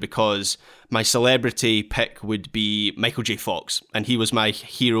picks here because my celebrity pick would be Michael J. Fox, and he was my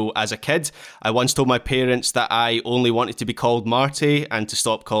hero as a kid. I once told my parents that I only wanted to be called Marty and to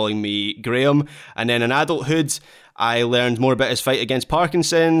stop calling me Graham, and then in adulthood, I learned more about his fight against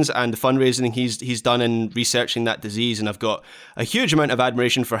Parkinson's and the fundraising he's done in researching that disease, and I've got a huge amount of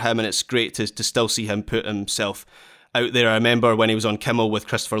admiration for him, and it's great to still see him put himself out there. I remember when he was on Kimmel with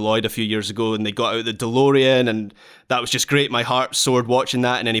Christopher Lloyd a few years ago and they got out the DeLorean, and that was just great. My heart soared watching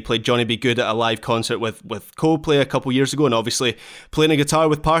that. And then he played Johnny B. Good at a live concert with Coldplay a couple years ago, and obviously playing a guitar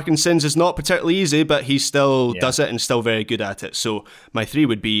with Parkinson's is not particularly easy, but he still does it and still very good at it. So my three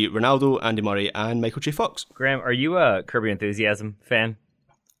would be Ronaldo, Andy Murray and Michael J. Fox. Graham, are you a Curb Your Enthusiasm fan?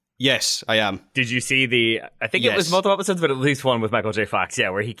 Yes, I am. Did you see I think it was multiple episodes, but at least one with Michael J. Fox,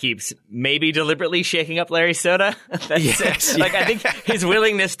 where he keeps maybe deliberately shaking up Larry Soda. Yes. I think his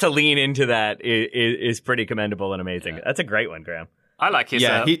willingness to lean into that is pretty commendable and amazing. That's a great one, Graham. I like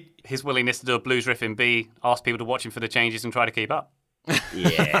his willingness to do a blues riff in B, ask people to watch him for the changes and try to keep up.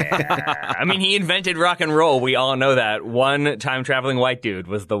 Yeah. I mean, he invented rock and roll. We all know that. One time-traveling white dude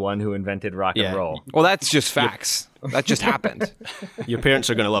was the one who invented rock and roll. Well, that's just facts. That just happened. Your parents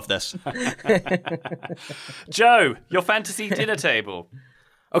are going to love this. Joe, your fantasy dinner table.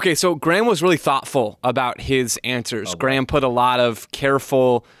 Okay, so Graham was really thoughtful about his answers. Graham put a lot of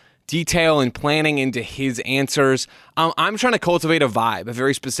careful detail and planning into his answers. I'm trying to cultivate a vibe, a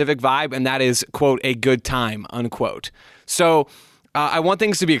very specific vibe, and that is, quote, a good time, unquote. So I want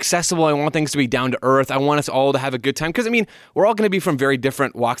things to be accessible. I want things to be down to earth. I want us all to have a good time. Because, I mean, we're all going to be from very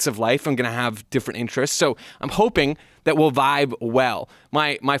different walks of life. I'm going to have different interests. So I'm hoping that we'll vibe well.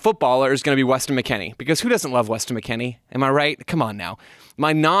 My footballer is going to be Weston McKennie. Because who doesn't love Weston McKennie? Am I right? Come on now.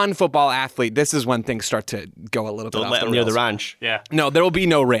 My non-football athlete, this is when things start to go a little bit off the rails. Don't let him near the ranch. Yeah. No, there will be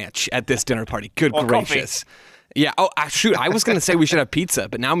no ranch at this dinner party. Good gracious. Coffee. Yeah. Oh, shoot. I was going to say we should have pizza,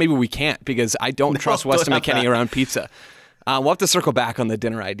 but now maybe we can't because I don't trust Weston McKennie around pizza. We'll have to circle back on the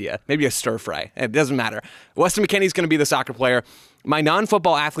dinner idea. Maybe a stir fry. It doesn't matter. Weston McKennie's going to be the soccer player. My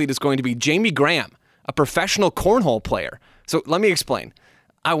non-football athlete is going to be Jamie Graham, a professional cornhole player. So let me explain.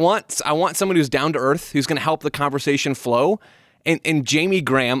 I want someone who's down to earth, who's going to help the conversation flow. And Jamie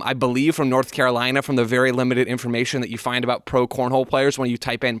Graham, I believe from North Carolina, from the very limited information that you find about pro cornhole players when you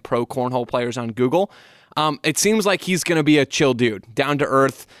type in pro cornhole players on Google, It seems like he's going to be a chill dude, down to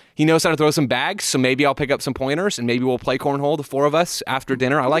earth. He knows how to throw some bags, so maybe I'll pick up some pointers and maybe we'll play cornhole, the four of us, after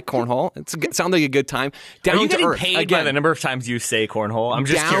dinner. I like cornhole. It sounds like a good time. Down Are you to getting earth. paid Again, by the number of times you say cornhole? I'm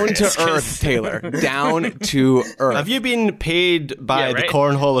just down curious. to earth, Taylor. Down to earth. Have you been paid by Yeah, right? the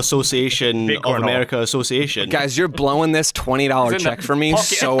Cornhole Association Big of cornhole. America Association? Guys, you're blowing this $20 It's in check the for me pocket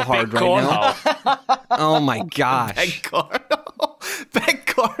so of hard big right now. cornhole. Oh my gosh. Big Cornhole. Big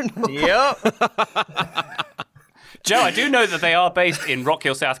Cornhole. Yep. Joe, I do know that they are based in Rock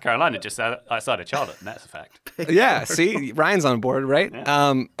Hill, South Carolina, just outside of Charlotte, and that's a fact. Yeah, see, Ryan's on board, right?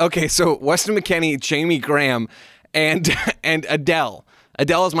 Okay, so Weston McKennie, Jamie Graham, and Adele.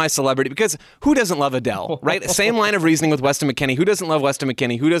 Adele is my celebrity because who doesn't love Adele, right? Same line of reasoning with Weston McKennie. Who doesn't love Weston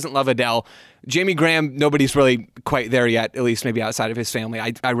McKennie? Who doesn't love Adele? Jamie Graham, nobody's really quite there yet, at least maybe outside of his family.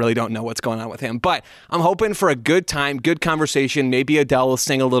 I really don't know what's going on with him. But I'm hoping for a good time, good conversation. Maybe Adele will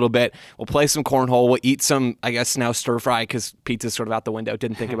sing a little bit. We'll play some cornhole. We'll eat some, I guess now stir fry because pizza's sort of out the window.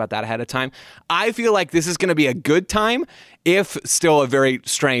 Didn't think about that ahead of time. I feel like this is going to be a good time, if still a very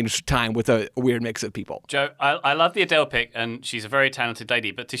strange time with a weird mix of people. Joe, I love the Adele pick, and she's a very talented lady,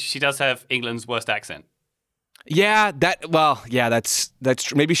 but she does have England's worst accent. Yeah, that's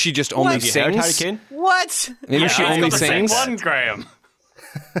true. Maybe she just only Have you heard Harry sings. Kane? What? Maybe she He's only got the same sings. one, Graham.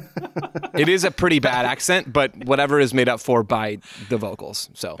 It is a pretty bad accent, but whatever is made up for by the vocals.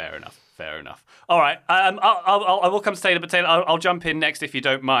 So Fair enough. All right, I will come to Taylor, but Taylor, I'll jump in next if you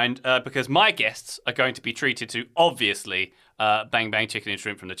don't mind, because my guests are going to be treated to, obviously, Bang Bang Chicken and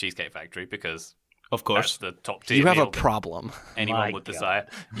Shrimp from the Cheesecake Factory, because Of course. that's the top tier you have a meal that problem. anyone My would God. desire.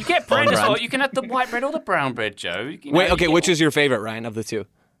 You get bread as brand. well. You can have the white bread or the brown bread, Joe. You know, Wait, you okay, get which is your favorite, Ryan, of the two?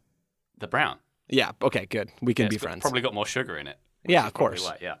 the brown? Yeah, okay, good. We can It's be friends. Probably got more sugar in it. Yeah, of Probably course.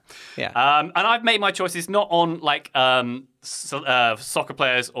 right, yeah. Yeah. And I've made my choices not on like soccer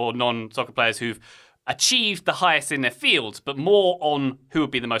players or non-soccer players who've achieved the highest in their fields, but more on who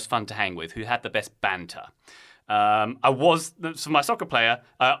would be the most fun to hang with, who had the best banter. For my soccer player,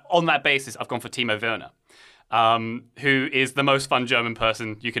 on that basis, I've gone for Timo Werner, who is the most fun German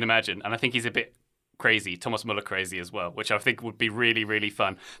person you can imagine. And I think he's a bit crazy, Thomas Muller crazy as well, which I think would be really, really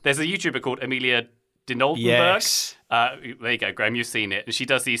fun. There's a YouTuber called Amelia Dinoldenberg. Yes. There you go, Graham, you've seen it. And she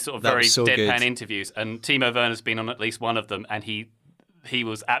does these sort of That very was so deadpan good. interviews. And Timo Werner's been on at least one of them, and he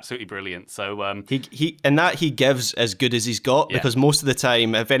was absolutely brilliant. So He gives as good as he's got, Yeah. because most of the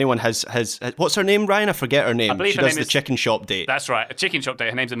time, if anyone has what's her name, Ryan? I forget her name. believe She her does name the is- chicken shop date. that's right, a chicken shop day.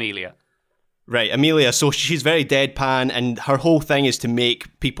 Her name's Amelia. Right, Amelia. So she's very deadpan, and her whole thing is to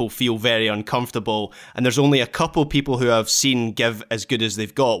make people feel very uncomfortable. And there's only a couple people who I've seen give as good as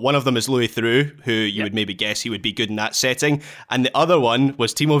they've got. One of them is Louis Theroux, who you would maybe guess he would be good in that setting. And the other one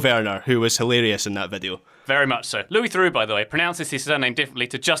was Timo Werner, who was hilarious in that video. Very much so. Louis Theroux, by the way, pronounces his surname differently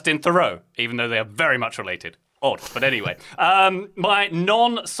to Justin Theroux, even though they are very much related. Odd, but anyway. My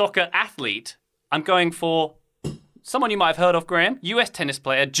non-soccer athlete, I'm going for someone you might have heard of, Graham. US tennis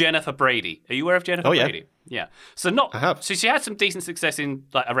player Jennifer Brady. Are you aware of Jennifer Oh, yeah. Brady? Yeah. I have. So she had some decent success in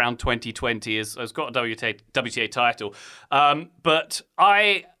like around 2020. Has got a WTA title. But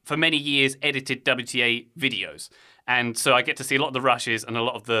I, for many years, edited WTA videos. And so I get to see a lot of the rushes and a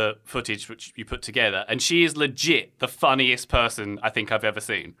lot of the footage which you put together. And she is legit the funniest person I think I've ever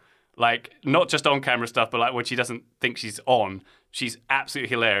seen. Like, not just on camera stuff, but like when she doesn't think she's on, she's absolutely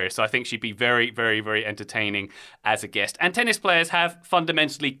hilarious. So I think she'd be very, very, very entertaining as a guest. And tennis players have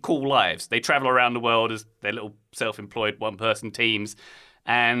fundamentally cool lives. They travel around the world as their little self-employed one-person teams.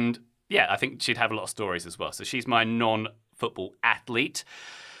 And yeah, I think she'd have a lot of stories as well. So she's my non-football athlete.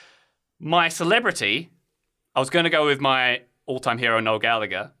 My celebrity, I was going to go with my all-time hero, Noel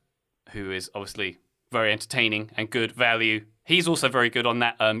Gallagher, who is obviously very entertaining and good value. He's also very good on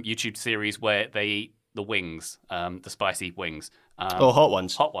that YouTube series where they eat the wings, the spicy wings. Hot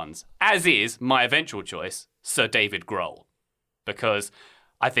ones. Hot ones. As is my eventual choice, Sir David Grohl. Because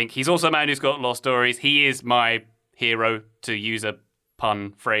I think he's also a man who's got a lot of stories. He is my hero, to use a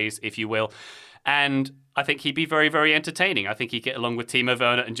pun phrase, if you will. And I think he'd be very, very entertaining. I think he'd get along with Timo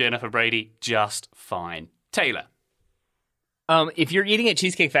Werner and Jennifer Brady just fine. Taylor. If you're eating at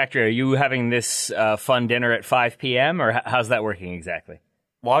Cheesecake Factory, are you having this fun dinner at 5 p.m. or how's that working exactly?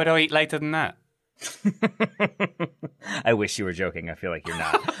 Why would I eat later than that? I wish you were joking. I feel like you're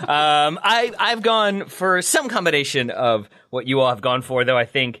not. I've gone for some combination of what you all have gone for, though I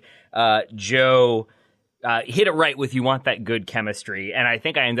think Joe hit it right with you want that good chemistry. And I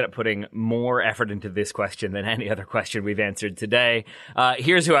think I ended up putting more effort into this question than any other question we've answered today.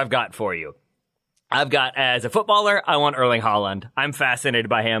 Here's who I've got for you. I've got, as a footballer, I want Erling Haaland. I'm fascinated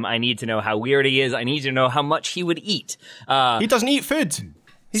by him. I need to know how weird he is. I need to know how much he would eat. He doesn't eat food.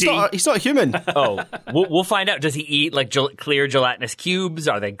 He's not a human. Oh, we'll find out. Does he eat like clear gelatinous cubes?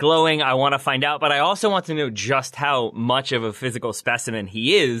 Are they glowing? I want to find out, but I also want to know just how much of a physical specimen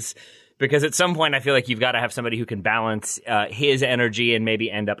he is, because at some point I feel like you've got to have somebody who can balance his energy and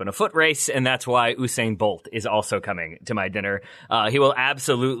maybe end up in a foot race, and that's why Usain Bolt is also coming to my dinner. He will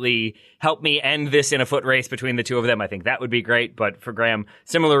absolutely help me end this in a foot race between the two of them. I think that would be great, but for Graham,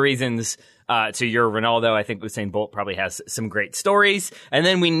 similar reasons to your Ronaldo, I think Usain Bolt probably has some great stories. And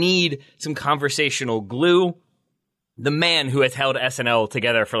then we need some conversational glue. The man who has held SNL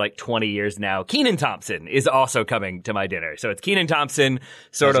together for like 20 years now, Kenan Thompson, is also coming to my dinner. So it's Kenan Thompson,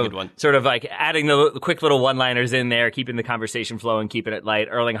 sort of like adding the quick little one-liners in there, keeping the conversation flowing, keeping it light.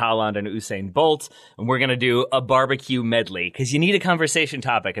 Erling Haaland and Usain Bolt, and we're gonna do a barbecue medley because you need a conversation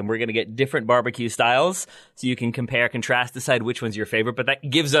topic, and we're gonna get different barbecue styles so you can compare, contrast, decide which one's your favorite. But that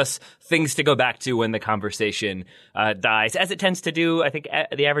gives us things to go back to when the conversation dies, as it tends to do. I think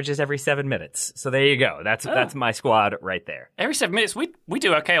the average is every 7 minutes. So there you go. That's my squad right there. Every 7 minutes, we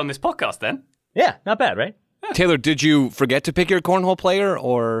do okay on this podcast then. Yeah, not bad, right? Taylor, did you forget to pick your cornhole player,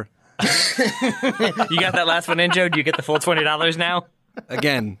 or You got that last one in, Joe? Do you get the full $20 now?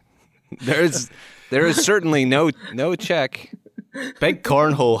 again, there is certainly no check. Big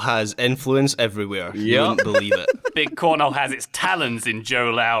Cornhole has influence everywhere. You wouldn't believe it. Big Cornhole has its talons in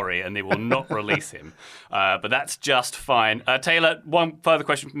Joe Lowry, and they will not release him. But that's just fine. Taylor, one further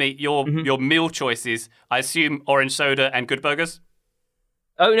question for me. Your meal choices, I assume orange soda and Good Burgers?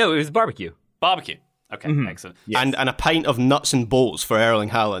 Oh, no, it was barbecue. Barbecue. Okay, excellent. Yes. And a pint of nuts and bolts for Erling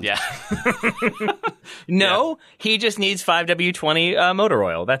Haaland. Yeah. No, he just needs 5W20 motor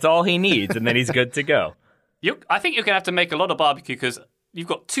oil. That's all he needs, and then he's good to go. I think you're going to have to make a lot of barbecue because you've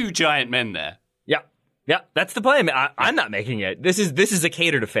got two giant men there. Yeah, that's the plan. I'm not making it. This is a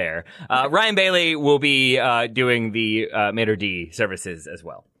catered affair. Ryan Bailey will be doing the Maitre D services as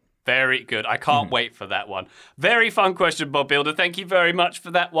well. Very good. I can't wait for that one. Very fun question, Bob Builder. Thank you very much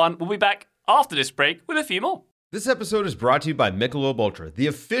for that one. We'll be back after this break with a few more. This episode is brought to you by Michelob Ultra, the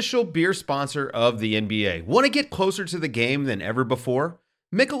official beer sponsor of the NBA. Want to get closer to the game than ever before?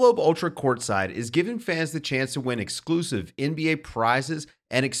 Michelob Ultra Courtside is giving fans the chance to win exclusive NBA prizes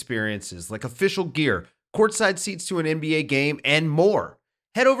and experiences like official gear, courtside seats to an NBA game, and more.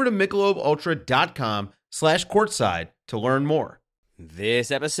 Head over to MichelobUltra.com/courtside to learn more.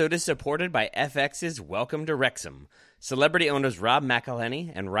 This episode is supported by FX's Welcome to Wrexham. Celebrity owners Rob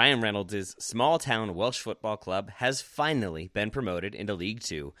McElhenney and Ryan Reynolds' small-town Welsh football club has finally been promoted into League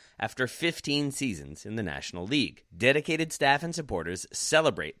Two after 15 seasons in the National League. Dedicated staff and supporters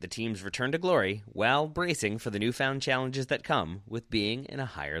celebrate the team's return to glory while bracing for the newfound challenges that come with being in a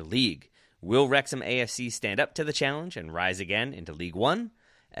higher league. Will Wrexham AFC stand up to the challenge and rise again into League One?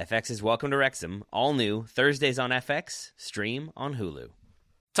 FX's Welcome to Wrexham, all new, Thursdays on FX, stream on Hulu.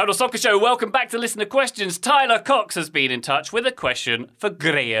 Total Soccer Show, welcome back to Listener Questions. Tyler Cox has been in touch with a question for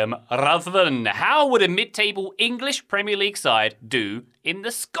Graham Ruthven. How would a mid-table English Premier League side do in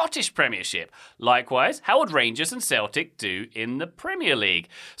the Scottish Premiership? Likewise, how would Rangers and Celtic do in the Premier League?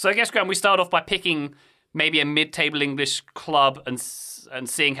 So I guess, Graham, we start off by picking maybe a mid-table English club and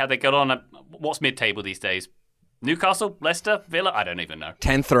seeing how they get on. What's mid-table these days? Newcastle, Leicester, Villa? I don't even know.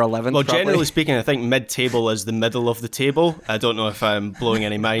 10th or 11th, Well, probably. generally speaking, I think mid-table is the middle of the table. I don't know if I'm blowing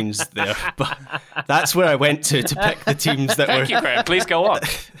any minds there, but that's where I went to pick the teams that Thank you, Graham. Please go on.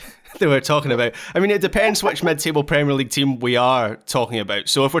 they were talking about. I mean, it depends which mid-table Premier League team we are talking about.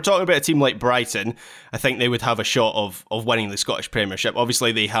 So if we're talking about a team like Brighton, I think they would have a shot of winning the Scottish Premiership.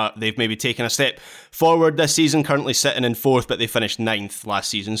 Obviously, they've maybe taken a step forward this season, currently sitting in 4th, but they finished 9th last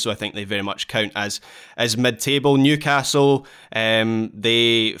season, so I think they very much count as mid-table. Newcastle,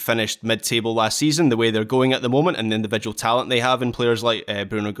 they finished mid-table last season, the way they're going at the moment, and the individual talent they have in players like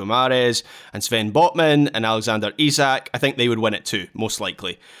Bruno Guimaraes and Sven Botman and Alexander Isak. I think they would win it too, most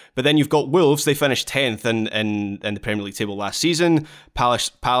likely. But then you've got Wolves. They finished 10th in the Premier League table last season.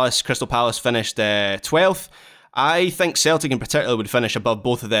 Crystal Palace finished 12th. I think Celtic in particular would finish above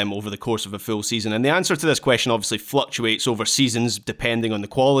both of them over the course of a full season. And the answer to this question obviously fluctuates over seasons depending on the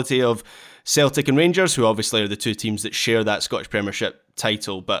quality of Celtic and Rangers, who obviously are the two teams that share that Scottish Premiership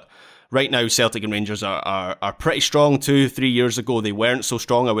title. But right now, Celtic and Rangers are pretty strong. 2-3 years ago, they weren't so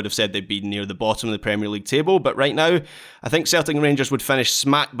strong. I would have said they'd be near the bottom of the Premier League table. But right now, I think Celtic and Rangers would finish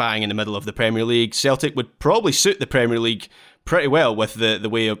smack bang in the middle of the Premier League. Celtic would probably suit the Premier League pretty well with the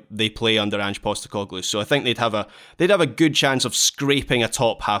way they play under Ange Postecoglou. So I think they'd have a good chance of scraping a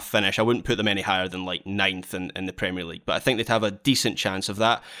top half finish. I wouldn't put them any higher than like 9th in the Premier League, but I think they'd have a decent chance of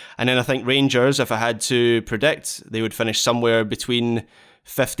that. And then I think Rangers, if I had to predict, they would finish somewhere between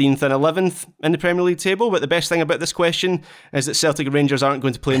 15th and 11th in the Premier League table. But the best thing about this question is that Celtic and Rangers aren't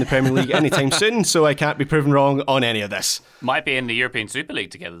going to play in the Premier League anytime soon, so I can't be proven wrong on any of this. Might be in the European Super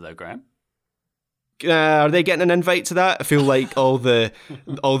League together, though, Graham. Are they getting an invite to that? I feel like all the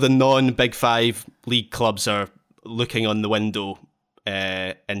non-Big Five league clubs are looking on the window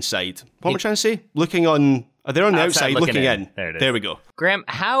inside. What am I trying to say? Looking on... Are they on the outside looking in? There we go. Graham,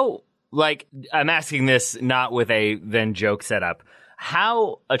 how... Like, I'm asking this not with a then joke setup.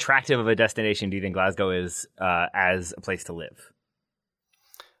 How attractive of a destination do you think Glasgow is as a place to live?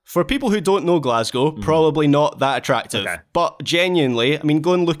 For people who don't know Glasgow, probably not that attractive. Okay. But genuinely, I mean,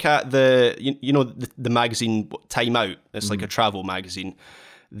 go and look at the magazine Time Out. It's like a travel magazine.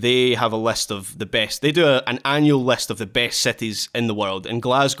 They have a list of the best. They do an annual list of the best cities in the world, and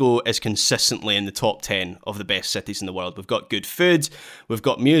Glasgow is consistently in the top 10 of the best cities in the world. We've got good food, we've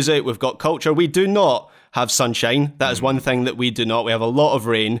got music, we've got culture. We do not have sunshine. That is one thing that we do not. We have a lot of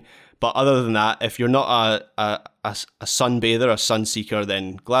rain, but other than that, if you're not a sunbather, a sunseeker,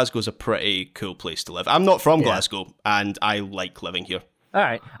 then Glasgow's a pretty cool place to live. I'm not from Glasgow, and I like living here. All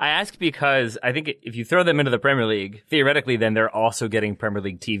right. I ask because I think if you throw them into the Premier League, theoretically, then they're also getting Premier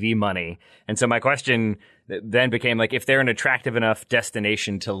League TV money. And so my question then became, like, if they're an attractive enough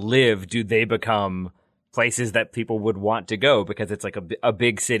destination to live, do they become places that people would want to go? Because it's like a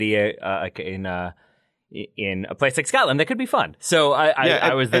big city in a place like Scotland that could be fun. So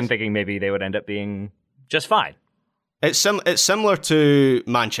I was then thinking maybe they would end up being just fine. It's similar to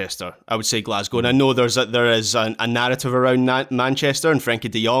Manchester, I would say, Glasgow. And I know there is a narrative around Manchester, and Frankie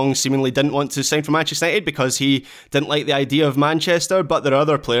de Jong seemingly didn't want to sign for Manchester United because he didn't like the idea of Manchester. But there are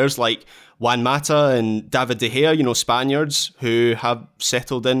other players like Juan Mata and David De Gea, Spaniards who have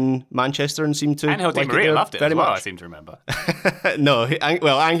settled in Manchester and seem to Angel Di Maria loved it very much. I seem to remember. No,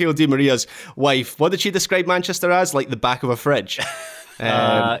 Angel Di Maria's wife, what did she describe Manchester as? Like the back of a fridge.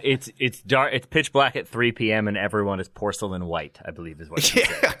 It's dark. It's pitch black at 3 p.m. and everyone is porcelain white, I believe is what she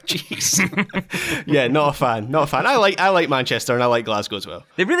said. Jeez. Yeah, not a fan. I like Manchester and I like Glasgow as well.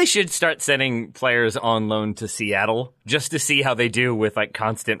 They really should start sending players on loan to Seattle just to see how they do with like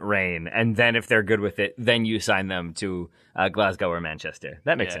constant rain, and then if they're good with it, then you sign them to Glasgow or Manchester.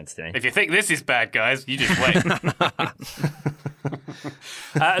 That makes sense to me. If you think this is bad, guys, you just wait.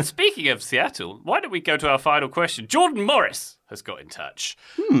 Speaking of Seattle, why don't we go to our final question? Jordan Morris has got in touch.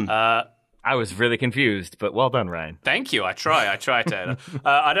 I was really confused, but well done, Ryan. Thank you. I try, Taylor.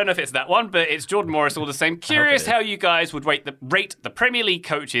 I don't know if it's that one, but it's Jordan Morris all the same. Curious how you guys would rate the Premier League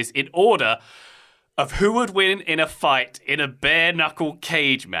coaches in order of who would win in a fight in a bare-knuckle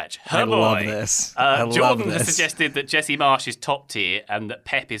cage match. I love this. Jordan has suggested that Jesse Marsch is top tier and that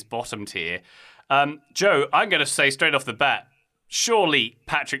Pep is bottom tier. Joe, I'm going to say straight off the bat, surely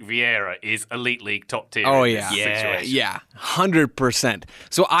Patrick Vieira is Elite League top tier. Oh, yeah. Yeah, 100%.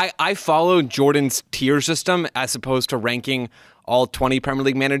 So I follow Jordan's tier system as opposed to ranking all 20 Premier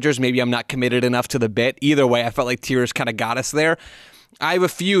League managers. Maybe I'm not committed enough to the bit. Either way, I felt like tiers kind of got us there. I have a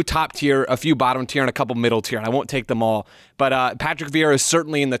few top tier, a few bottom tier, and a couple middle tier, and I won't take them all. But Patrick Vieira is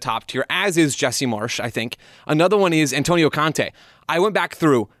certainly in the top tier, as is Jesse Marsch, I think. Another one is Antonio Conte. I went back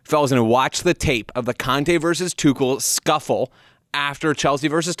through, fellas, and watched the tape of the Conte versus Tuchel scuffle after Chelsea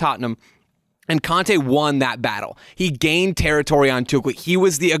versus Tottenham. And Conte won that battle. He gained territory on Tuchel. He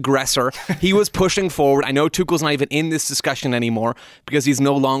was the aggressor. He was pushing forward. I know Tuchel's not even in this discussion anymore because he's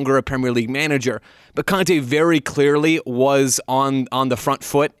no longer a Premier League manager. But Conte very clearly was on the front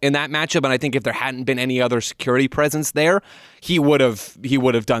foot in that matchup. And I think if there hadn't been any other security presence there, he would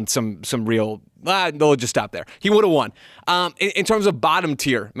have done some real... they'll just stop there. He would have won. In terms of bottom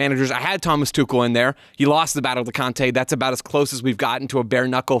tier managers, I had Thomas Tuchel in there. He lost the battle to Conte. That's about as close as we've gotten to a bare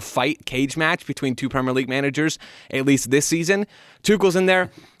knuckle fight cage match between two Premier League managers, at least this season. Tuchel's in there.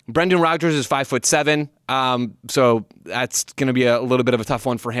 Brendan Rodgers is 5'7", so that's going to be a little bit of a tough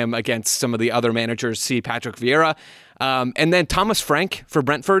one for him against some of the other managers. See Patrick Vieira. And then Thomas Frank for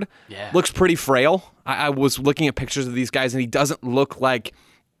Brentford looks pretty frail. I was looking at pictures of these guys, and he doesn't look like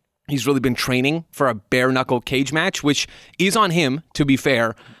he's really been training for a bare-knuckle cage match, which is on him, to be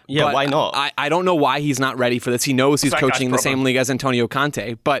fair. Yeah, but why not? I don't know why he's not ready for this. He knows he's coaching in the same league as Antonio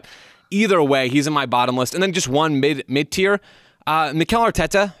Conte, but either way, he's in my bottom list. And then just one mid-tier. Mikel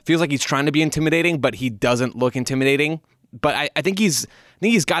Arteta feels like he's trying to be intimidating, but he doesn't look intimidating. But I think he's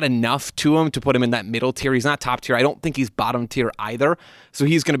got enough to him to put him in that middle tier. He's not top tier. I don't think he's bottom tier either. So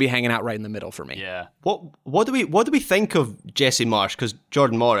he's going to be hanging out right in the middle for me. Yeah. What do we think of Jesse Marsch? Because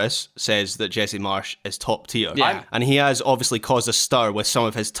Jordan Morris says that Jesse Marsch is top tier. Yeah. And he has obviously caused a stir with some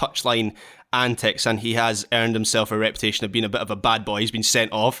of his touchline antics, and he has earned himself a reputation of being a bit of a bad boy. He's been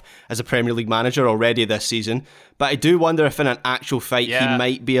sent off as a Premier League manager already this season. But I do wonder if in an actual fight he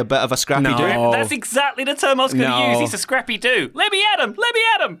might be a bit of a scrappy dude. That's exactly the term I was going to use. He's a scrappy dude. Let me at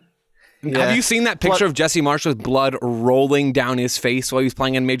him. Yeah. Have you seen that picture of Jesse Marsch with blood rolling down his face while he was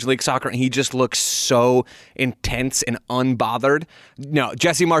playing in Major League Soccer? And he just looks so intense and unbothered. No,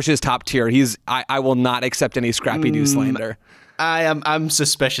 Jesse Marsch is top tier. I will not accept any scrappy dude slander. I'm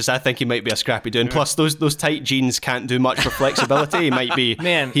suspicious. I think he might be a scrappy dude. And plus, those tight jeans can't do much for flexibility. He might be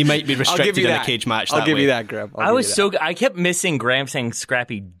restricted in a cage match. I'll give you that, Graham. I kept missing Graham saying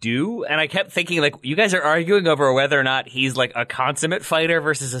scrappy do, and I kept thinking, like, you guys are arguing over whether or not he's like a consummate fighter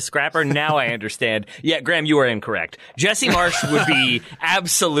versus a scrapper. Now I understand. Yeah, Graham, you are incorrect. Jesse Marsch would be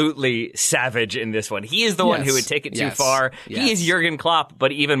absolutely savage in this one. He is the one who would take it too far. He is Jurgen Klopp,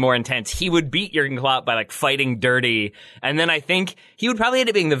 but even more intense. He would beat Jurgen Klopp by like fighting dirty, and then I think he would probably end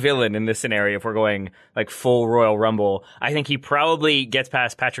up being the villain in this scenario if we're going like full Royal Rumble. I think he probably gets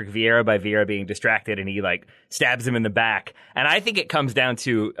past Patrick Vieira by Vieira being distracted, and he like stabs him in the back. And I think it comes down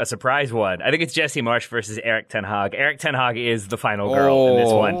to a surprise one. I think it's Jesse Marsch versus Erik ten Hag. Erik ten Hag is the final girl in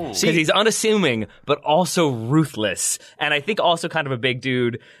this one because he's unassuming but also ruthless, and I think also kind of a big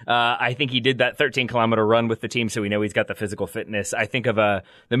dude. I think he did that 13-kilometer run with the team, so we know he's got the physical fitness. I think of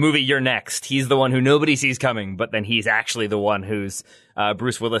the movie You're Next. He's the one who nobody sees coming, but then he's actually the one who's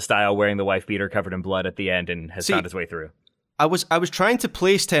Bruce Willis style, wearing the wife beater covered in blood at the end, and has found his way through. I was trying to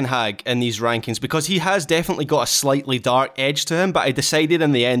place Ten Hag in these rankings because he has definitely got a slightly dark edge to him, but I decided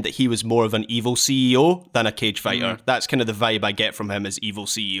in the end that he was more of an evil CEO than a cage fighter. That's kind of the vibe I get from him as evil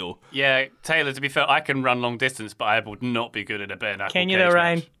CEO. Yeah, Taylor, to be fair, I can run long distance, but I would not be good at a bare knuckle. Can you though,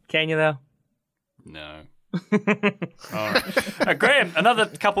 Ryan? Can you though? No. All right. Graham, another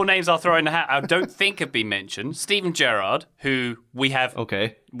couple names I'll throw in the hat I don't think have been mentioned. Steven Gerrard, who we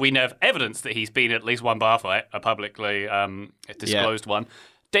know of evidence that he's been at least one bar fight, a publicly disclosed one.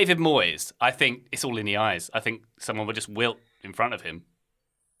 David Moyes, I think it's all in the eyes. I think someone would just wilt in front of him.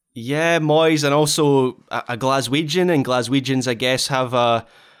 Yeah, Moyes, and also a Glaswegian, and Glaswegians, I guess, have a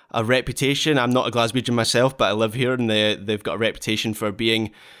reputation. I'm not a Glaswegian myself, but I live here, and they've got a reputation for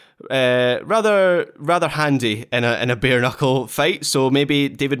being rather handy in a bare knuckle fight. So maybe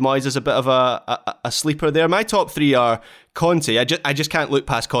David Moyes is a bit of a sleeper there. My top three are Conte. I just can't look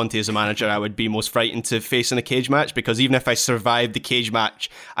past Conte as a manager. I would be most frightened to face in a cage match, because even if I survived the cage match,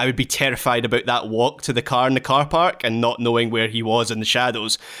 I would be terrified about that walk to the car in the car park and not knowing where he was in the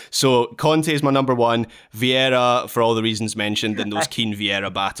shadows. So Conte is my number one. Vieira, for all the reasons mentioned in those Keane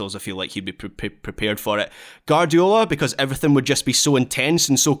Vieira battles, I feel like he'd be prepared for it. Guardiola, because everything would just be so intense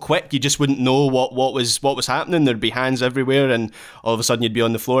and so quick, you just wouldn't know what was happening. There'd be hands everywhere, and all of a sudden you'd be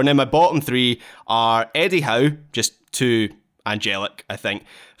on the floor. And then my bottom three are Eddie Howe, just too angelic, I think.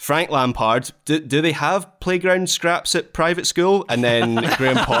 Frank Lampard, do they have playground scraps at private school? And then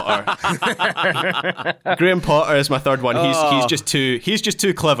Graham Potter. Graham Potter is my third one. He's just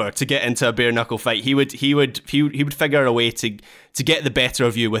too clever to get into a bare knuckle fight. He would figure a way to get the better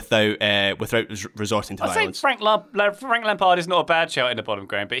of you without resorting to violence. Frank Lampard is not a bad shout in the bottom,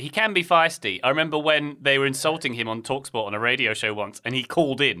 Graham, but he can be feisty. I remember when they were insulting him on TalkSport on a radio show once, and he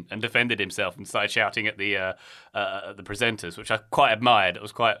called in and defended himself and started shouting at the presenters, which I quite admired. It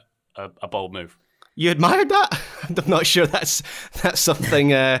was quite a bold move. You admired that? I'm not sure that's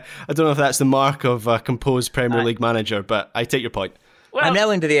something. I don't know if that's the mark of a composed Premier League manager, but I take your point. Well, I'm now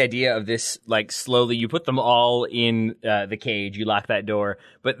into the idea of this, like, slowly, you put them all in the cage, you lock that door,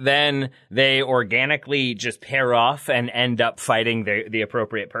 but then they organically just pair off and end up fighting the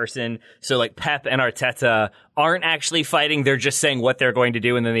appropriate person. So, like, Pep and Arteta aren't actually fighting, they're just saying what they're going to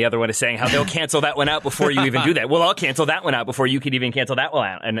do, and then the other one is saying how they'll cancel that one out before you even do that. Well, I'll cancel that one out before you can even cancel that one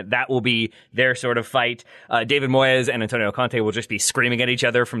out, and that will be their sort of fight. David Moyes and Antonio Conte will just be screaming at each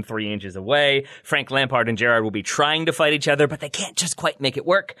other from 3 inches away. Frank Lampard and Gerrard will be trying to fight each other, but they can't just quite make it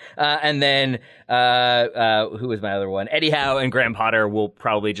work. And then, who was my other one? Eddie Howe and Graham Potter will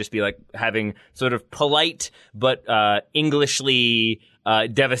probably just be like having sort of polite, but Englishly,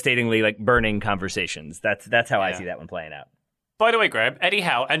 devastatingly like burning conversations. That's how I see that one playing out. By the way, Graham, Eddie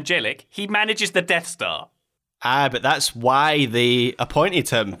Howe, angelic, he manages the Death Star. But that's why they appointed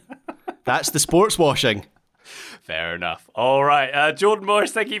him. That's the sports washing. Fair enough. All right. Jordan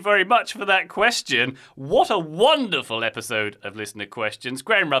Morris, thank you very much for that question. What a wonderful episode of Listener Questions.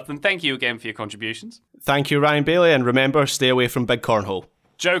 Graham Ruthven, thank you again for your contributions. Thank you, Ryan Bailey, and remember, stay away from big cornhole.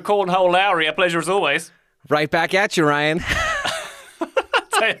 Joe Cornhole Lowry, a pleasure as always. Right back at you, Ryan.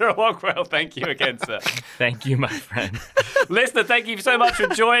 Taylor Walkwell, thank you again, sir. Thank you, my friend. Listener, thank you so much for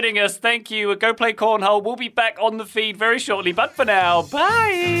joining us. Thank you. Go play cornhole. We'll be back on the feed very shortly, but for now,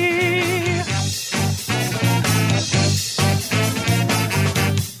 bye.